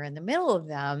did when we were in the middle of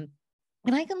them.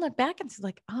 And I can look back and say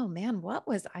like, oh man, what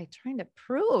was I trying to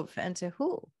prove? And to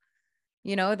who?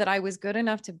 That I was good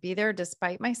enough to be there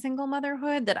despite my single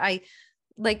motherhood, that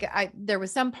there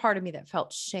was some part of me that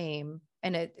felt shame,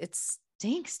 and it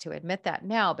stinks to admit that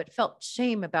now, but felt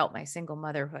shame about my single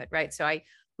motherhood. Right. So I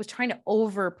was trying to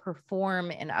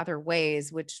overperform in other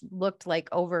ways, which looked like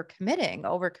overcommitting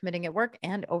at work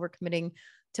and overcommitting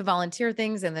to volunteer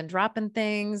things and then dropping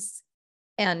things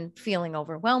and feeling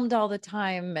overwhelmed all the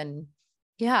time. And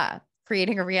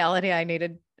creating a reality I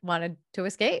wanted to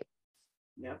escape.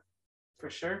 Yeah, for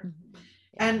sure.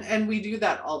 Yeah. And we do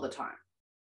that all the time.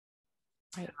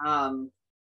 Right.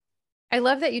 I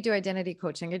love that you do identity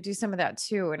coaching. I do some of that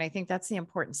too. And I think that's the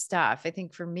important stuff. I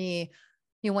think for me,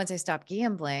 once I stopped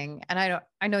gambling, and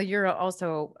I know you're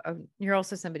also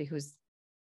somebody who's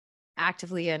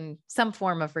actively in some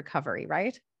form of recovery,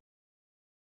 right?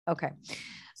 Okay.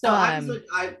 So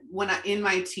in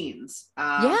my teens,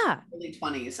 Yeah. early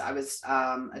 20s, I was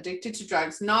addicted to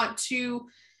drugs.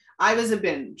 I was a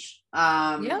binge.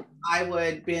 Yep. I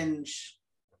would binge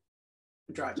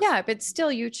drugs. Yeah, but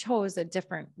still you chose a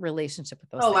different relationship with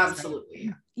those Oh, things, absolutely.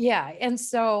 right? Yeah. And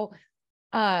so,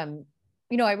 I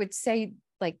would say,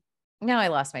 like, now I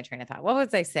lost my train of thought. What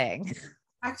was I saying?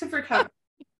 Active recovery.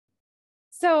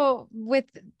 So with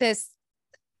this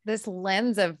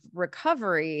lens of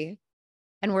recovery,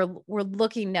 and we're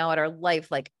looking now at our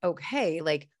life like, okay,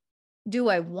 like, do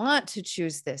I want to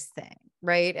choose this thing?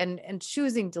 Right. And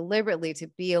choosing deliberately to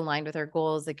be aligned with our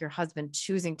goals, like your husband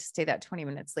choosing to stay that 20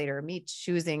 minutes later, or me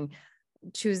choosing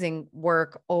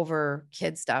work over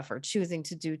kid stuff, or choosing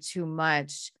to do too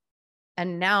much.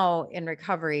 And now in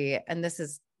recovery, and this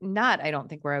is not, I don't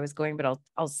think where I was going, but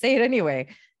I'll say it anyway.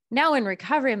 Now in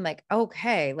recovery, I'm like,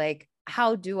 okay, like,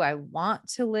 how do I want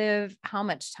to live? How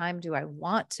much time do I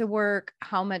want to work?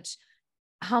 How much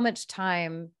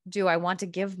time do I want to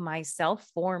give myself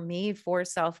for me, for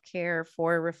self-care,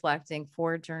 for reflecting,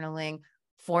 for journaling,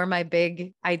 for my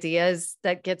big ideas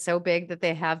that get so big that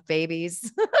they have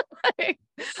babies? I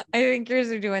think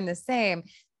yours are doing the same.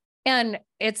 And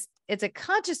it's a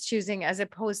conscious choosing as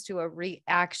opposed to a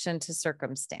reaction to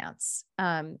circumstance.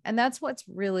 And that's what's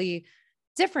really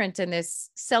different in this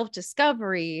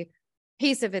self-discovery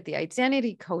piece of it, the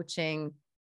identity coaching.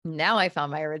 Now I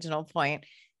found my original point.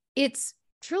 It's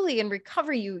truly in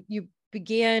recovery, you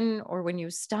begin, or when you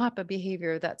stop a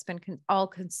behavior that's been all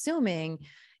consuming,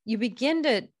 you begin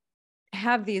to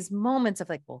have these moments of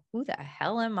like, well, who the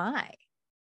hell am I?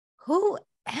 Who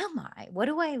am I? What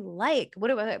do I like?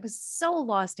 I was so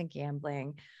lost in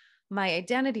gambling. My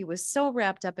identity was so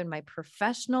wrapped up in my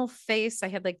professional face. I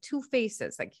had like two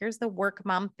faces. Like, here's the work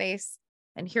mom face,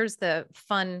 and here's the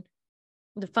fun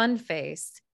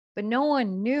face. But no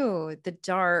one knew the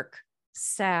dark,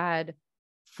 sad,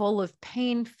 full of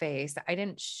pain face. I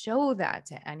didn't show that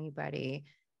to anybody.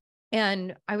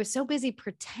 And I was so busy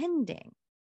pretending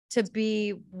to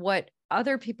be what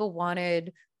other people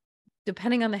wanted,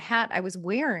 depending on the hat I was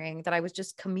wearing, that I was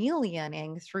just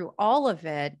chameleoning through all of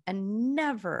it and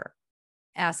never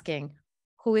asking,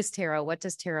 who is Tara? What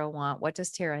does Tara want? What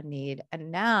does Tara need?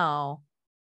 And now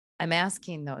I'm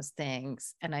asking those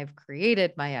things, and I've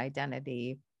created my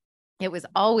identity. It was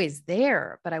always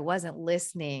there, but I wasn't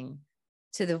listening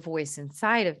to the voice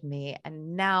inside of me.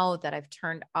 And now that I've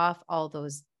turned off all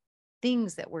those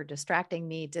things that were distracting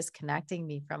me, disconnecting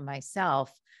me from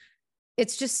myself,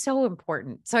 it's just so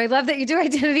important. So I love that you do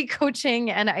identity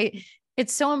coaching. And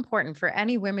it's so important for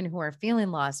any women who are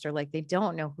feeling lost or like they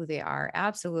don't know who they are.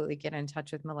 Absolutely get in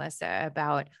touch with Melissa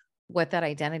about what that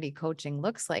identity coaching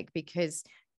looks like, because,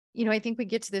 I think we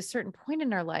get to this certain point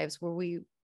in our lives where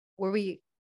we're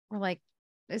like,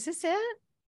 is this it?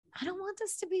 I don't want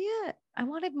this to be it. I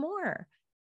wanted more.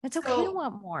 It's okay to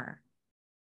want more.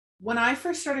 When I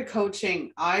first started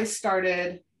coaching, I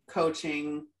started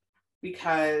coaching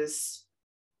because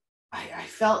I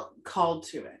felt called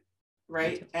to it,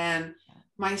 right? And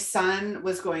my son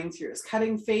was going through his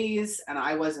cutting phase and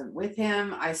I wasn't with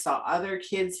him. I saw other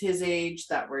kids his age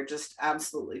that were just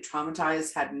absolutely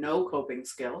traumatized, had no coping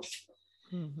skills.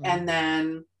 Mm-hmm. And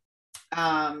then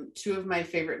two of my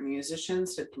favorite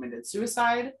musicians had committed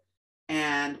suicide,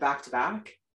 and back to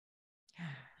back.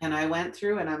 And I went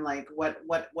through and I'm like, what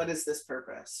is this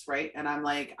purpose? Right. And I'm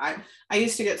like, I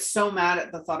used to get so mad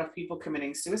at the thought of people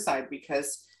committing suicide,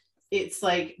 because it's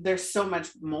like, there's so much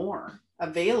more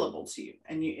available to you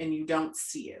and you don't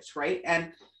see it. Right.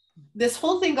 And this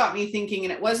whole thing got me thinking,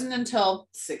 and it wasn't until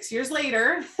 6 years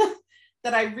later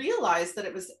that I realized that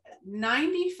it was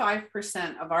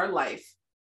 95% of our life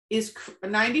is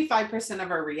 95%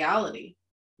 of our reality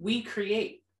we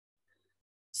create.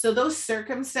 So those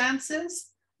circumstances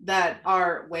that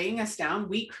are weighing us down,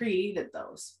 we created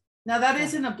those. Now that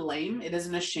isn't a blame. It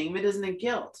isn't a shame. It isn't a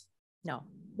guilt. No.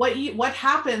 What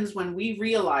happens when we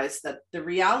realize that the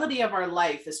reality of our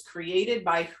life is created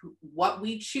by what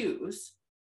we choose?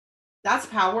 That's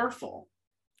powerful,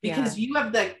 because you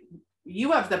have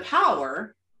the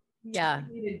power to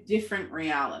create a different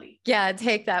reality. Yeah.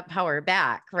 Take that power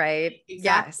back. Right.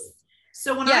 Exactly. Yes.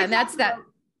 So when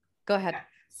go ahead.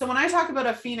 So when I talk about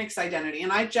a Phoenix identity,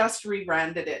 and I just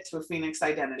rebranded it to a Phoenix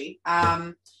identity,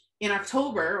 in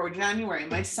October or January,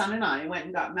 my son and I went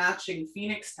and got matching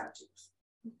Phoenix tattoos.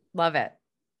 Love it.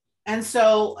 And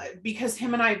so, because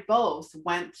him and I both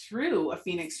went through a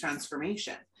Phoenix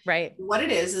transformation. Right. What it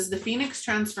is the Phoenix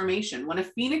transformation. When a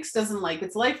Phoenix doesn't like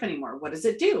its life anymore, what does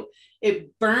it do?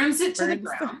 It burns it to the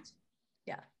ground.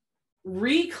 Yeah.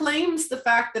 reclaims the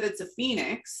fact that it's a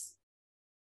phoenix,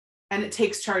 and it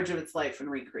takes charge of its life and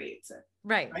recreates it.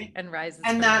 Right. And rises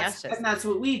and from that's the ashes. and that's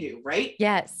what we do, right?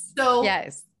 Yes. So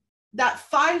yes, that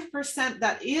 5%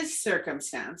 that is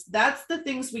circumstance, that's the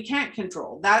things we can't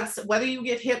control. That's whether you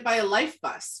get hit by a life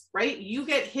bus, right? You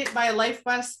get hit by a life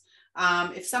bus.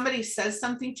 If somebody says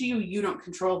something to you, you don't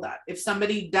control that. If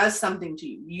somebody does something to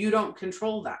you, you don't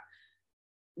control that.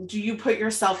 Do you put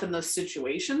yourself in those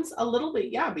situations? A little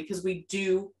bit, yeah, because we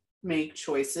do make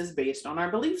choices based on our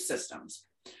belief systems.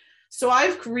 So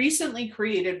I've recently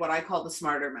created what I call the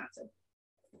SMARTER method.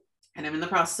 And I'm in the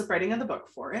process of writing the book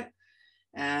for it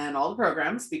and all the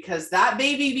programs, because that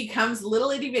baby becomes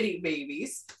little itty bitty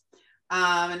babies.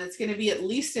 And it's going to be at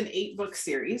least an 8-book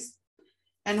series.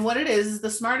 And what it is the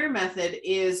SMARTER method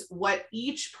is what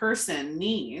each person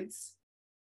needs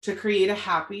to create a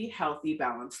happy, healthy,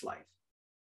 balanced life.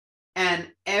 And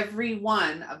every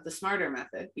one of the SMARTER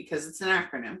method, because it's an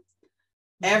acronym,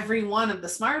 every one of the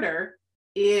SMARTER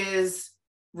is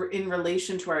in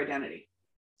relation to our identity.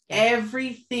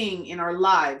 Everything in our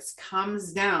lives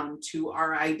comes down to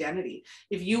our identity.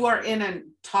 If you are in a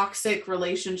toxic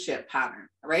relationship pattern,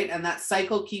 right, and that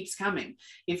cycle keeps coming,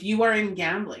 if you are in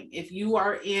gambling, if you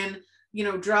are in,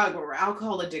 drug or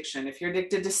alcohol addiction, if you're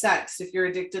addicted to sex, if you're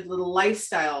addicted to little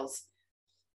lifestyles,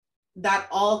 that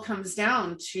all comes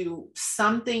down to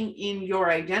something in your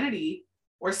identity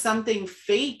or something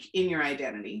fake in your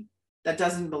identity that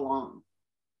doesn't belong.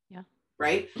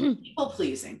 Right? People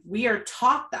pleasing. We are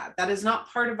taught that. That is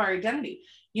not part of our identity.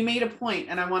 You made a point,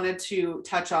 and I wanted to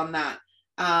touch on that.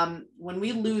 When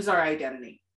we lose our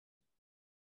identity,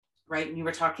 right? And you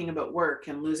were talking about work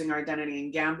and losing our identity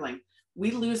in gambling. We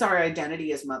lose our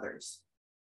identity as mothers.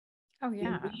 Oh,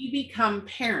 yeah. When we become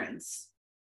parents,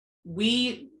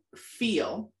 we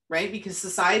feel, right? Because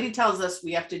society tells us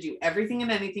we have to do everything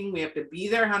and anything. We have to be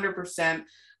there 100%.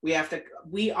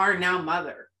 We are now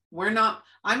mother.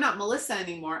 I'm not Melissa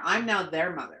anymore. I'm now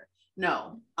their mother.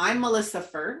 No, I'm Melissa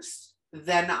first,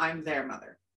 then I'm their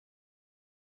mother.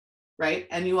 Right?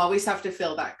 And you always have to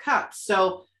fill that cup.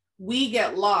 So we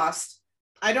get lost.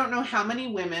 I don't know how many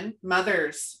women,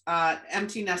 mothers,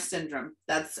 empty nest syndrome.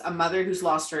 That's a mother who's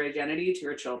lost her identity to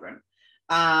her children.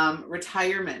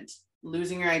 Retirement,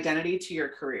 losing your identity to your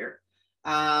career.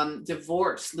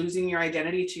 Divorce, losing your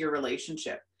identity to your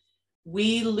relationship.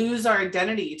 We lose our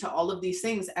identity to all of these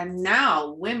things. And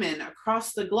now women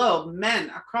across the globe, men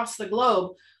across the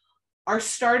globe are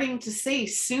starting to say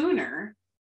sooner,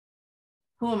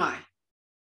 who am I?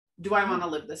 Do I want to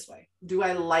live this way? Do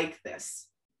I like this?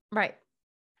 Right.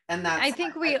 And that's, I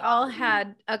think we all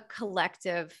had a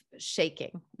collective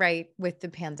shaking, right, with the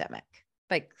pandemic.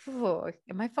 Like,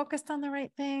 am I focused on the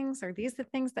right things? Are these the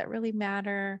things that really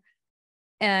matter?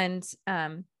 And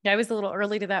I was a little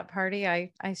early to that party. I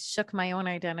shook my own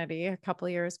identity a couple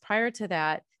of years prior to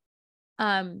that.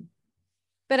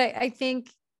 But I think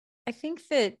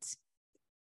that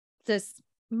this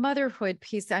motherhood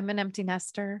piece, I'm an empty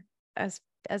nester, as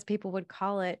people would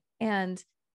call it. And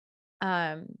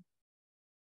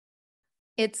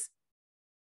it's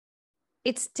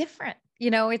different,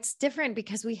 it's different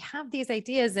because we have these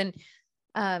ideas, and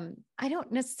I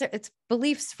don't necessarily, it's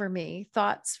beliefs for me,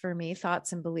 thoughts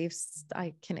and beliefs.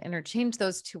 I can interchange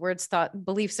those two words.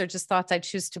 Beliefs are just thoughts I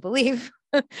choose to believe.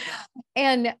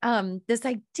 And this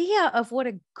idea of what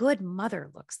a good mother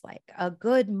looks like, a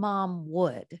good mom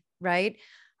would, right?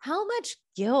 How much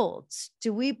guilt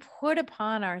do we put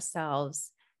upon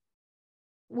ourselves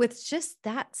with just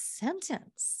that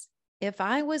sentence? If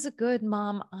I was a good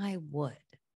mom, I would,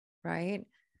 right?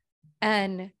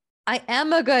 And I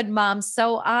am a good mom,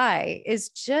 so I is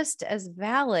just as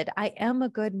valid. I am a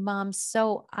good mom,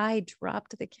 so I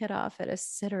dropped the kid off at a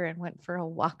sitter and went for a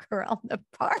walk around the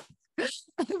park.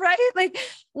 Right? Like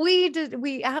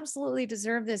we absolutely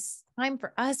deserve this time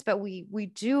for us, but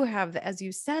we do have, as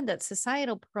you said, that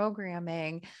societal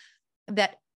programming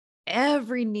that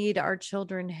every need our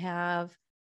children have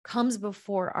comes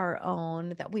before our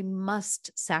own, that we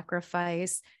must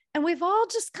sacrifice. And we've all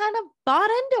just kind of bought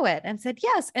into it and said,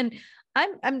 yes. And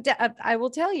I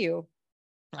will tell you,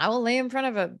 I will lay in front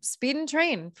of a speeding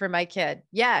train for my kid.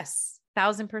 Yes,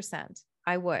 1,000%.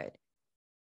 I would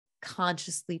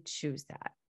consciously choose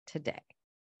that today.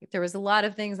 There was a lot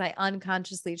of things I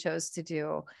unconsciously chose to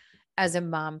do as a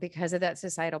mom because of that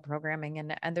societal programming.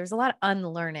 And there's a lot of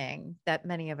unlearning that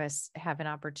many of us have an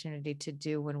opportunity to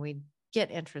do when we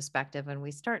get introspective and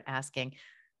we start asking,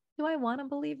 do I want to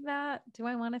believe that? Do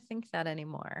I want to think that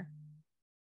anymore?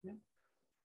 Yeah.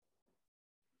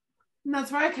 And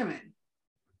that's where I come in.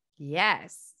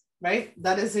 Yes. Right?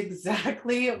 That is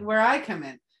exactly where I come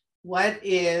in. What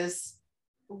is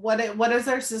what is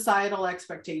our societal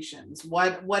expectations?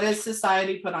 What is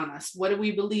society put on us? What do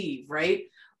we believe, right?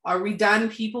 Are we done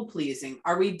people pleasing?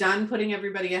 Are we done putting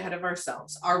everybody ahead of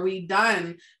ourselves? Are we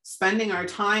done spending our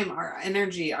time, our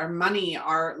energy, our money,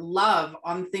 our love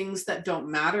on things that don't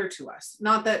matter to us?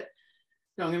 Not that,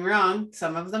 don't get me wrong,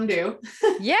 some of them do.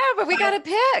 Yeah, but we got to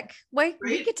pick. Wait,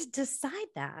 Right? we get to decide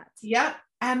that. Yeah.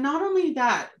 And not only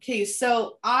that, okay,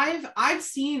 so I've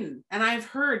seen and I've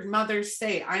heard mothers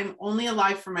say, I'm only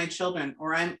alive for my children,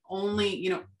 or I'm only,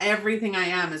 everything I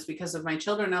am is because of my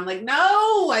children. I'm like,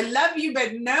 no, I love you,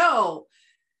 but no.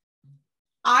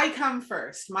 I come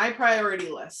first, my priority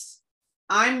list.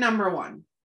 I'm number one.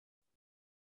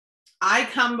 I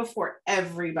come before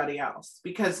everybody else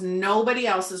because nobody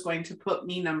else is going to put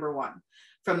me number one.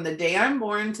 From the day I'm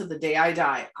born to the day I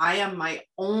die, I am my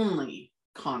only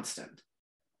constant.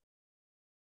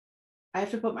 I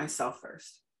have to put myself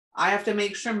first. I have to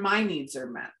make sure my needs are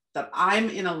met, that I'm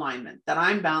in alignment, that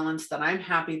I'm balanced, that I'm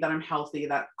happy, that I'm healthy,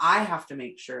 that I have to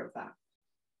make sure of that.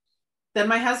 Then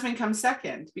my husband comes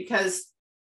second, because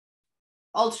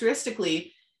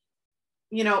altruistically,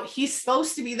 he's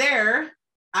supposed to be there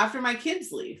after my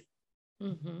kids leave.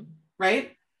 Mm-hmm.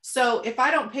 Right? So if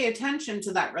I don't pay attention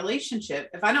to that relationship,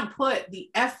 if I don't put the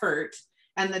effort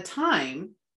and the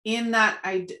time in that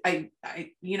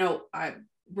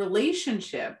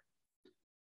relationship,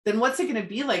 then what's it going to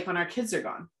be like when our kids are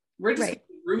gone? We're just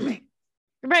roommates.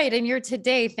 Right. And you're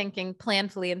today thinking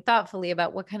planfully and thoughtfully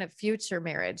about what kind of future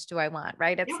marriage do I want,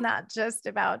 right? It's not just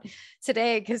about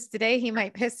today, because today he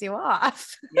might piss you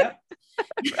off. Yep.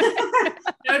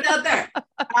 No doubt there.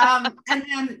 And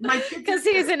then my kids, because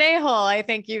he's an a-hole, I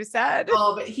think you said.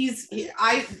 Oh, but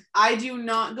I do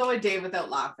not go a day without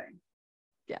laughing.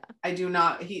 Yeah. I do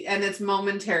not. And it's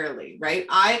momentarily, right?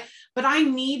 But I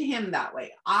need him that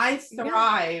way. I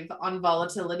thrive on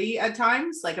volatility at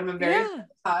times. Like, I'm a very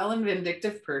volatile and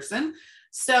vindictive person.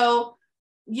 So,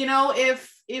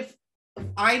 if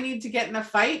I need to get in a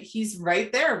fight, he's right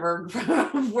there.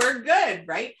 We're good,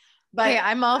 right? But hey,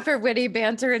 I'm all for witty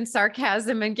banter and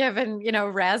sarcasm and giving,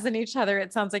 razzing each other.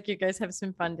 It sounds like you guys have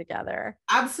some fun together.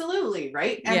 Absolutely.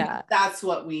 Right. And that's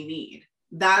what we need.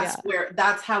 That's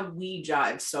how we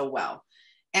jive so well.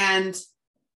 And,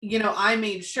 I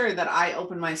made sure that I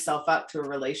opened myself up to a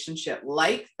relationship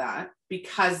like that,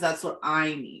 because that's what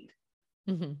I need.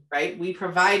 Mm-hmm. Right. We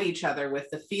provide each other with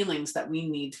the feelings that we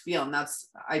need to feel. And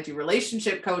I do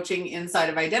relationship coaching inside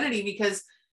of identity, because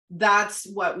that's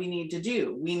what we need to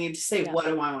do. We need to say, what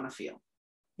do I want to feel?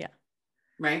 Yeah.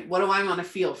 Right. What do I want to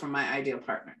feel from my ideal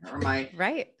partner, or my,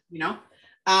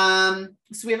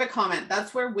 so we have a comment.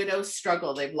 That's where widows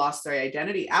struggle. They've lost their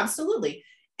identity. Absolutely.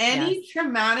 Any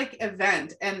traumatic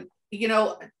event. And,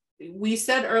 we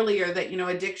said earlier that,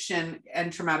 addiction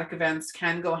and traumatic events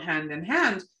can go hand in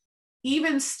hand,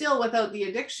 even still without the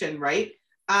addiction, right?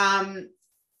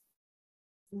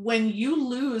 When you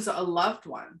lose a loved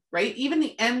one, right? Even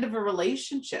the end of a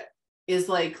relationship is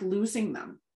like losing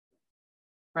them,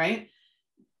 right?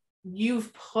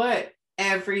 You've put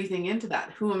everything into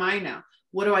that. Who am I now?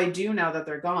 What do I do now that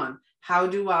they're gone? How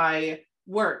do I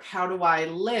work? How do I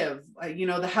live?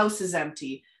 The house is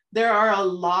empty. There are a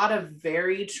lot of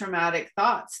very traumatic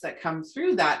thoughts that come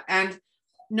through that. And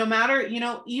no matter,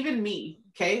 even me,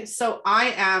 okay, so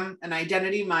I am an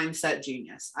identity mindset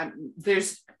genius.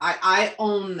 I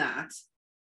own that.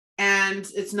 And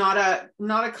it's not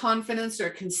a confidence or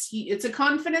a conceit. It's a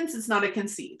confidence. It's not a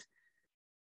conceit.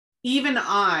 Even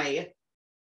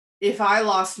if I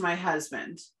lost my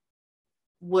husband,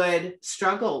 would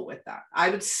struggle with that.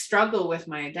 I would struggle with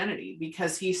my identity,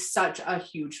 because he's such a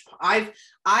huge,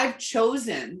 I've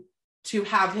chosen to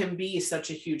have him be such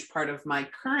a huge part of my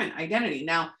current identity.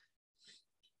 Now,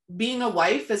 being a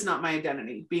wife is not my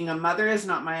identity. Being a mother is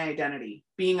not my identity.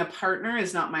 Being a partner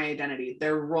is not my identity.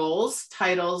 They're roles,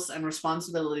 titles, and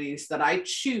responsibilities that I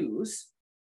choose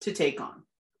to take on.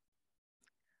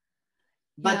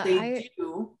 But they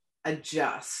do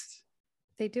adjust.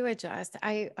 They do adjust.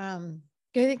 I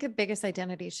think the biggest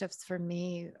identity shifts for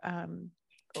me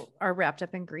are wrapped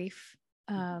up in grief.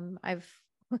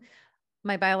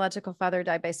 My biological father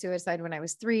died by suicide when I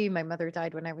was 3. My mother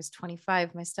died when I was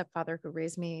 25. My stepfather, who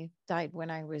raised me, died when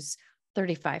I was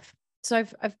 35. So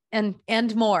I've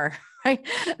and more, right?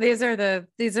 These are the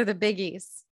biggies,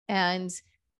 and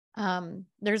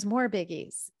there's more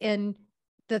biggies. And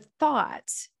the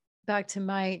thought, back to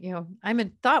my, I'm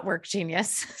a thought work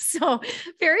genius. So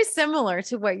very similar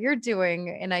to what you're doing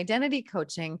in identity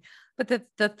coaching. But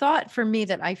the thought for me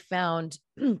that I found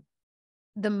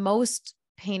the most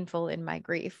painful in my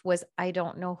grief was, I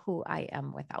don't know who I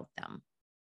am without them.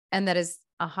 And that is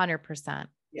 100%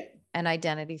 an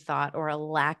identity thought or a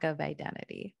lack of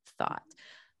identity thought,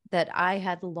 that I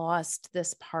had lost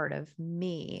this part of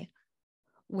me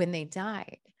when they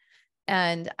died.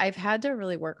 And I've had to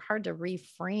really work hard to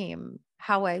reframe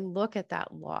how I look at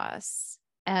that loss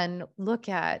and look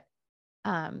at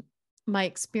my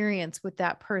experience with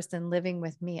that person living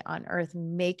with me on earth,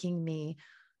 making me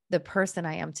the person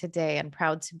I am today and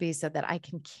proud to be, so that I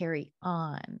can carry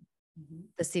on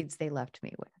the seeds they left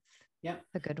me with. Yeah.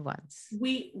 The good ones.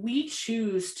 We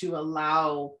choose to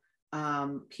allow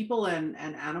people and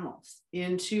animals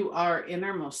into our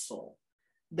innermost soul.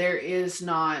 There is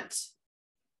not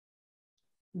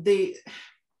the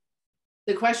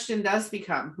question does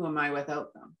become, who am I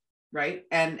without them? Right.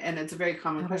 And it's a very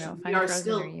common question. We are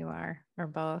still, or you are, or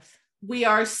both. We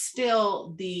are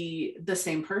still the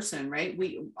same person, right?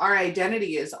 Our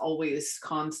identity is always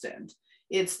constant.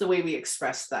 It's the way we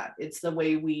express that. It's the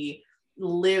way we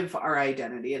live our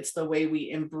identity. It's the way we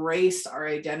embrace our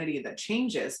identity that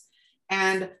changes.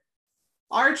 And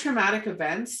our traumatic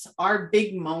events, our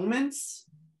big moments,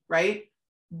 right?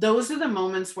 Those are the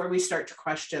moments where we start to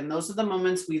question. Those are the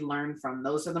moments we learn from.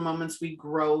 Those are the moments we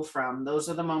grow from. Those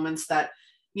are the moments that,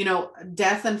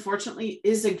 death, unfortunately,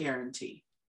 is a guarantee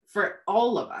for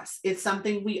all of us. It's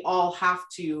something we all have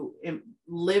to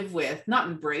live with, not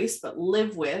embrace, but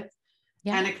live with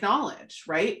and acknowledge,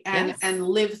 right? And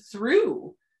live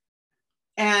through.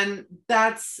 And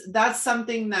that's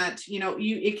something that,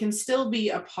 it can still be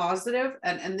a positive.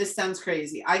 And this sounds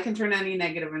crazy. I can turn any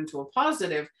negative into a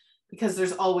positive, because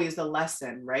there's always a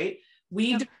lesson, right?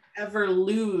 We don't ever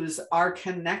lose our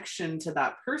connection to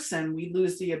that person. We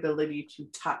lose the ability to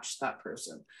touch that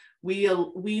person. We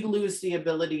lose the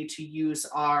ability to use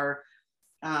our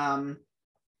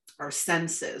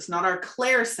senses, not our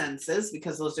clair senses,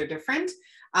 because those are different.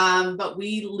 But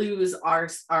we lose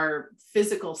our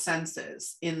physical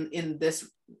senses in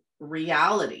this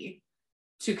reality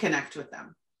to connect with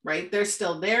them, right? They're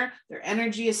still there. Their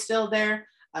energy is still there.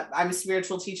 I'm a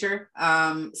spiritual teacher.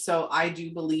 So I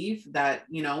do believe that,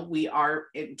 we are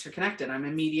interconnected. I'm a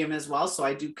medium as well. So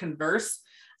I do converse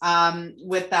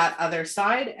with that other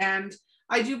side. And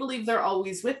I do believe they're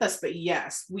always with us. But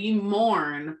yes, we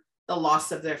mourn the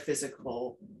loss of their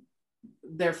physical,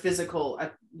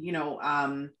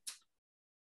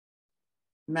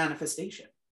 manifestation.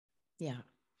 Yeah.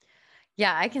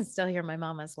 Yeah. I can still hear my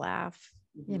mama's laugh,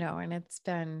 and it's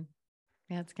been,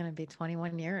 it's going to be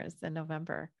 21 years in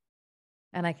November,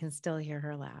 and I can still hear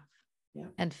her laugh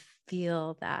and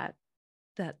feel that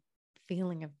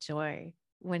feeling of joy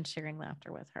when sharing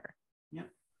laughter with her. Yep.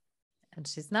 And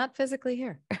she's not physically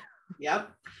here.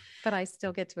 Yep. But I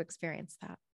still get to experience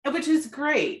that. Which is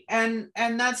great. And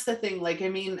that's the thing. Like, I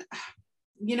mean,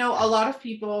 a lot of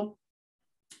people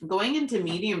going into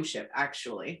mediumship,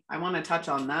 actually, I want to touch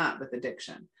on that with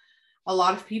addiction. A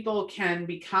lot of people can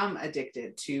become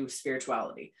addicted to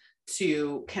spirituality,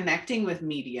 to connecting with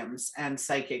mediums and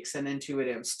psychics and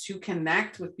intuitives, to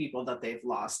connect with people that they've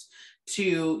lost,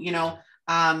 to,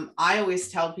 I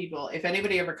always tell people, if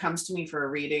anybody ever comes to me for a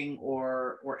reading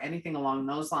or anything along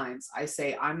those lines, I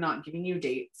say, I'm not giving you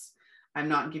dates. I'm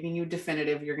not giving you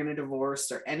definitive, you're going to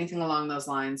divorce or anything along those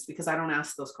lines, because I don't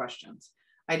ask those questions.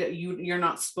 You're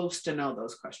not supposed to know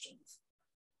those questions.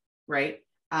 Right.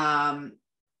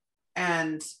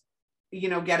 And,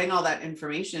 getting all that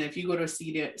information, if you go to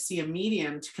see a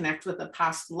medium to connect with a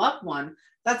past loved one,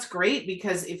 that's great,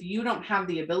 because if you don't have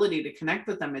the ability to connect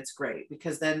with them, it's great,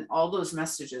 because then all those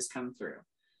messages come through.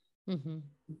 Mm-hmm.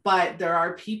 But there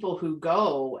are people who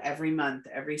go every month,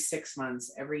 every 6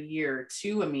 months, every year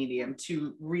to a medium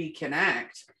to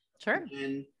reconnect. Sure.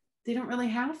 And they don't really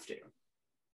have to.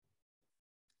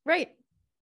 Right.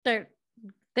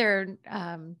 There's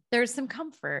some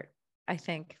comfort, I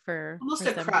think, for almost for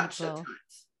a crutch at times.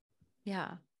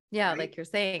 Yeah. Yeah. Right? Like you're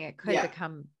saying, it could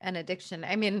become an addiction.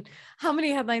 I mean, how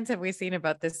many headlines have we seen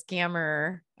about this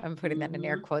scammer? I'm putting that in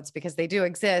air quotes because they do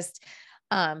exist.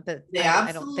 But they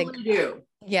I don't think do.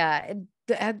 Yeah.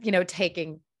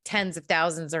 Taking tens of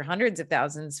thousands or hundreds of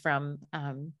thousands from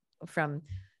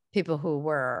people who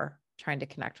were trying to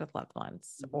connect with loved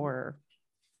ones or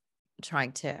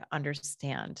trying to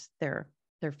understand their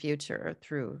future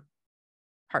through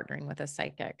partnering with a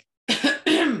psychic.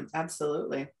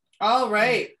 Absolutely. All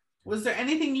right. Was there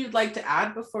anything you'd like to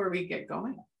add before we get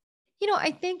going?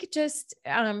 I think just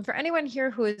for anyone here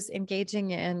who is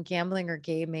engaging in gambling or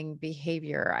gaming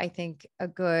behavior, I think a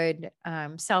good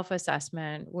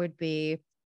self-assessment would be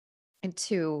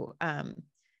to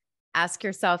ask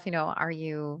yourself, are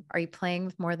you playing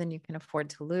with more than you can afford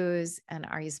to lose? And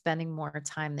are you spending more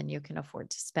time than you can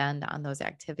afford to spend on those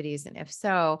activities? And if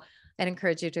so, I'd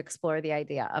encourage you to explore the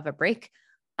idea of a break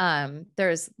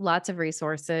There's lots of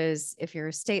resources. If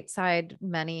you're stateside,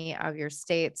 many of your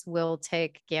states will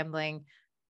take gambling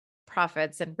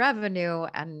profits and revenue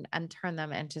and turn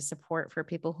them into support for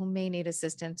people who may need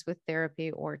assistance with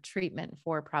therapy or treatment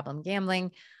for problem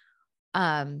gambling.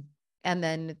 And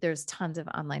then there's tons of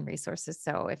online resources.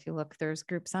 So if you look, there's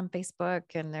groups on Facebook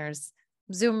and there's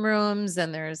Zoom rooms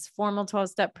and there's formal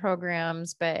 12-step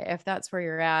programs. But if that's where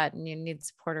you're at and you need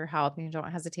support or help, you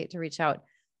don't hesitate to reach out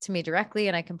to me directly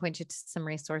and I can point you to some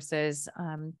resources,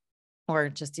 or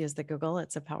just use the Google.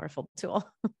 It's a powerful tool.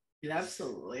 It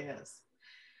absolutely is.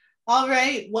 All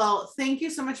right. Well, thank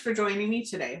you so much for joining me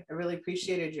today. I really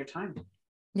appreciated your time.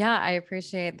 Yeah, I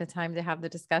appreciate the time to have the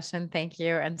discussion. Thank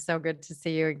you. And so good to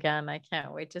see you again. I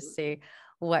can't wait to see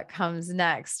what comes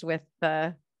next with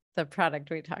the product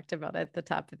we talked about at the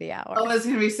top of the hour. Oh, it's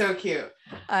going to be so cute.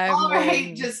 All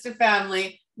right, Just a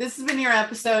Family. This has been your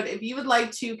episode. If you would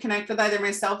like to connect with either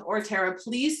myself or Tara,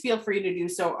 please feel free to do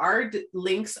so. Our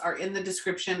links are in the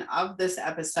description of this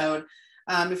episode.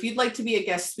 If you'd like to be a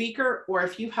guest speaker, or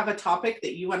if you have a topic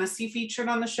that you want to see featured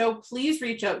on the show, please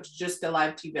reach out to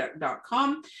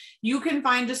justalivetv.com. You can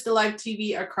find Just Alive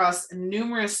TV across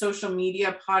numerous social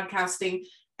media, podcasting,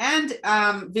 and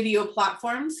video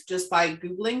platforms just by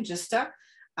Googling Justa.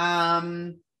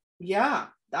 Yeah,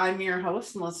 I'm your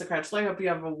host, Melissa Krechler. I hope you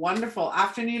have a wonderful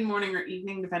afternoon, morning, or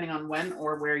evening, depending on when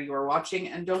or where you are watching.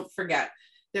 And don't forget,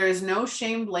 there is no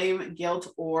shame, blame,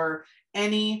 guilt, or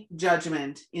any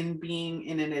judgment in being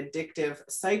in an addictive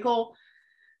cycle.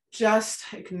 Just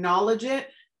acknowledge it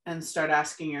and start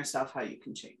asking yourself how you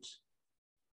can change.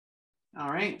 All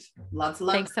right. Lots of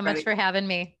love. Thanks so much for having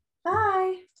me.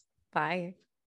 Bye. Bye.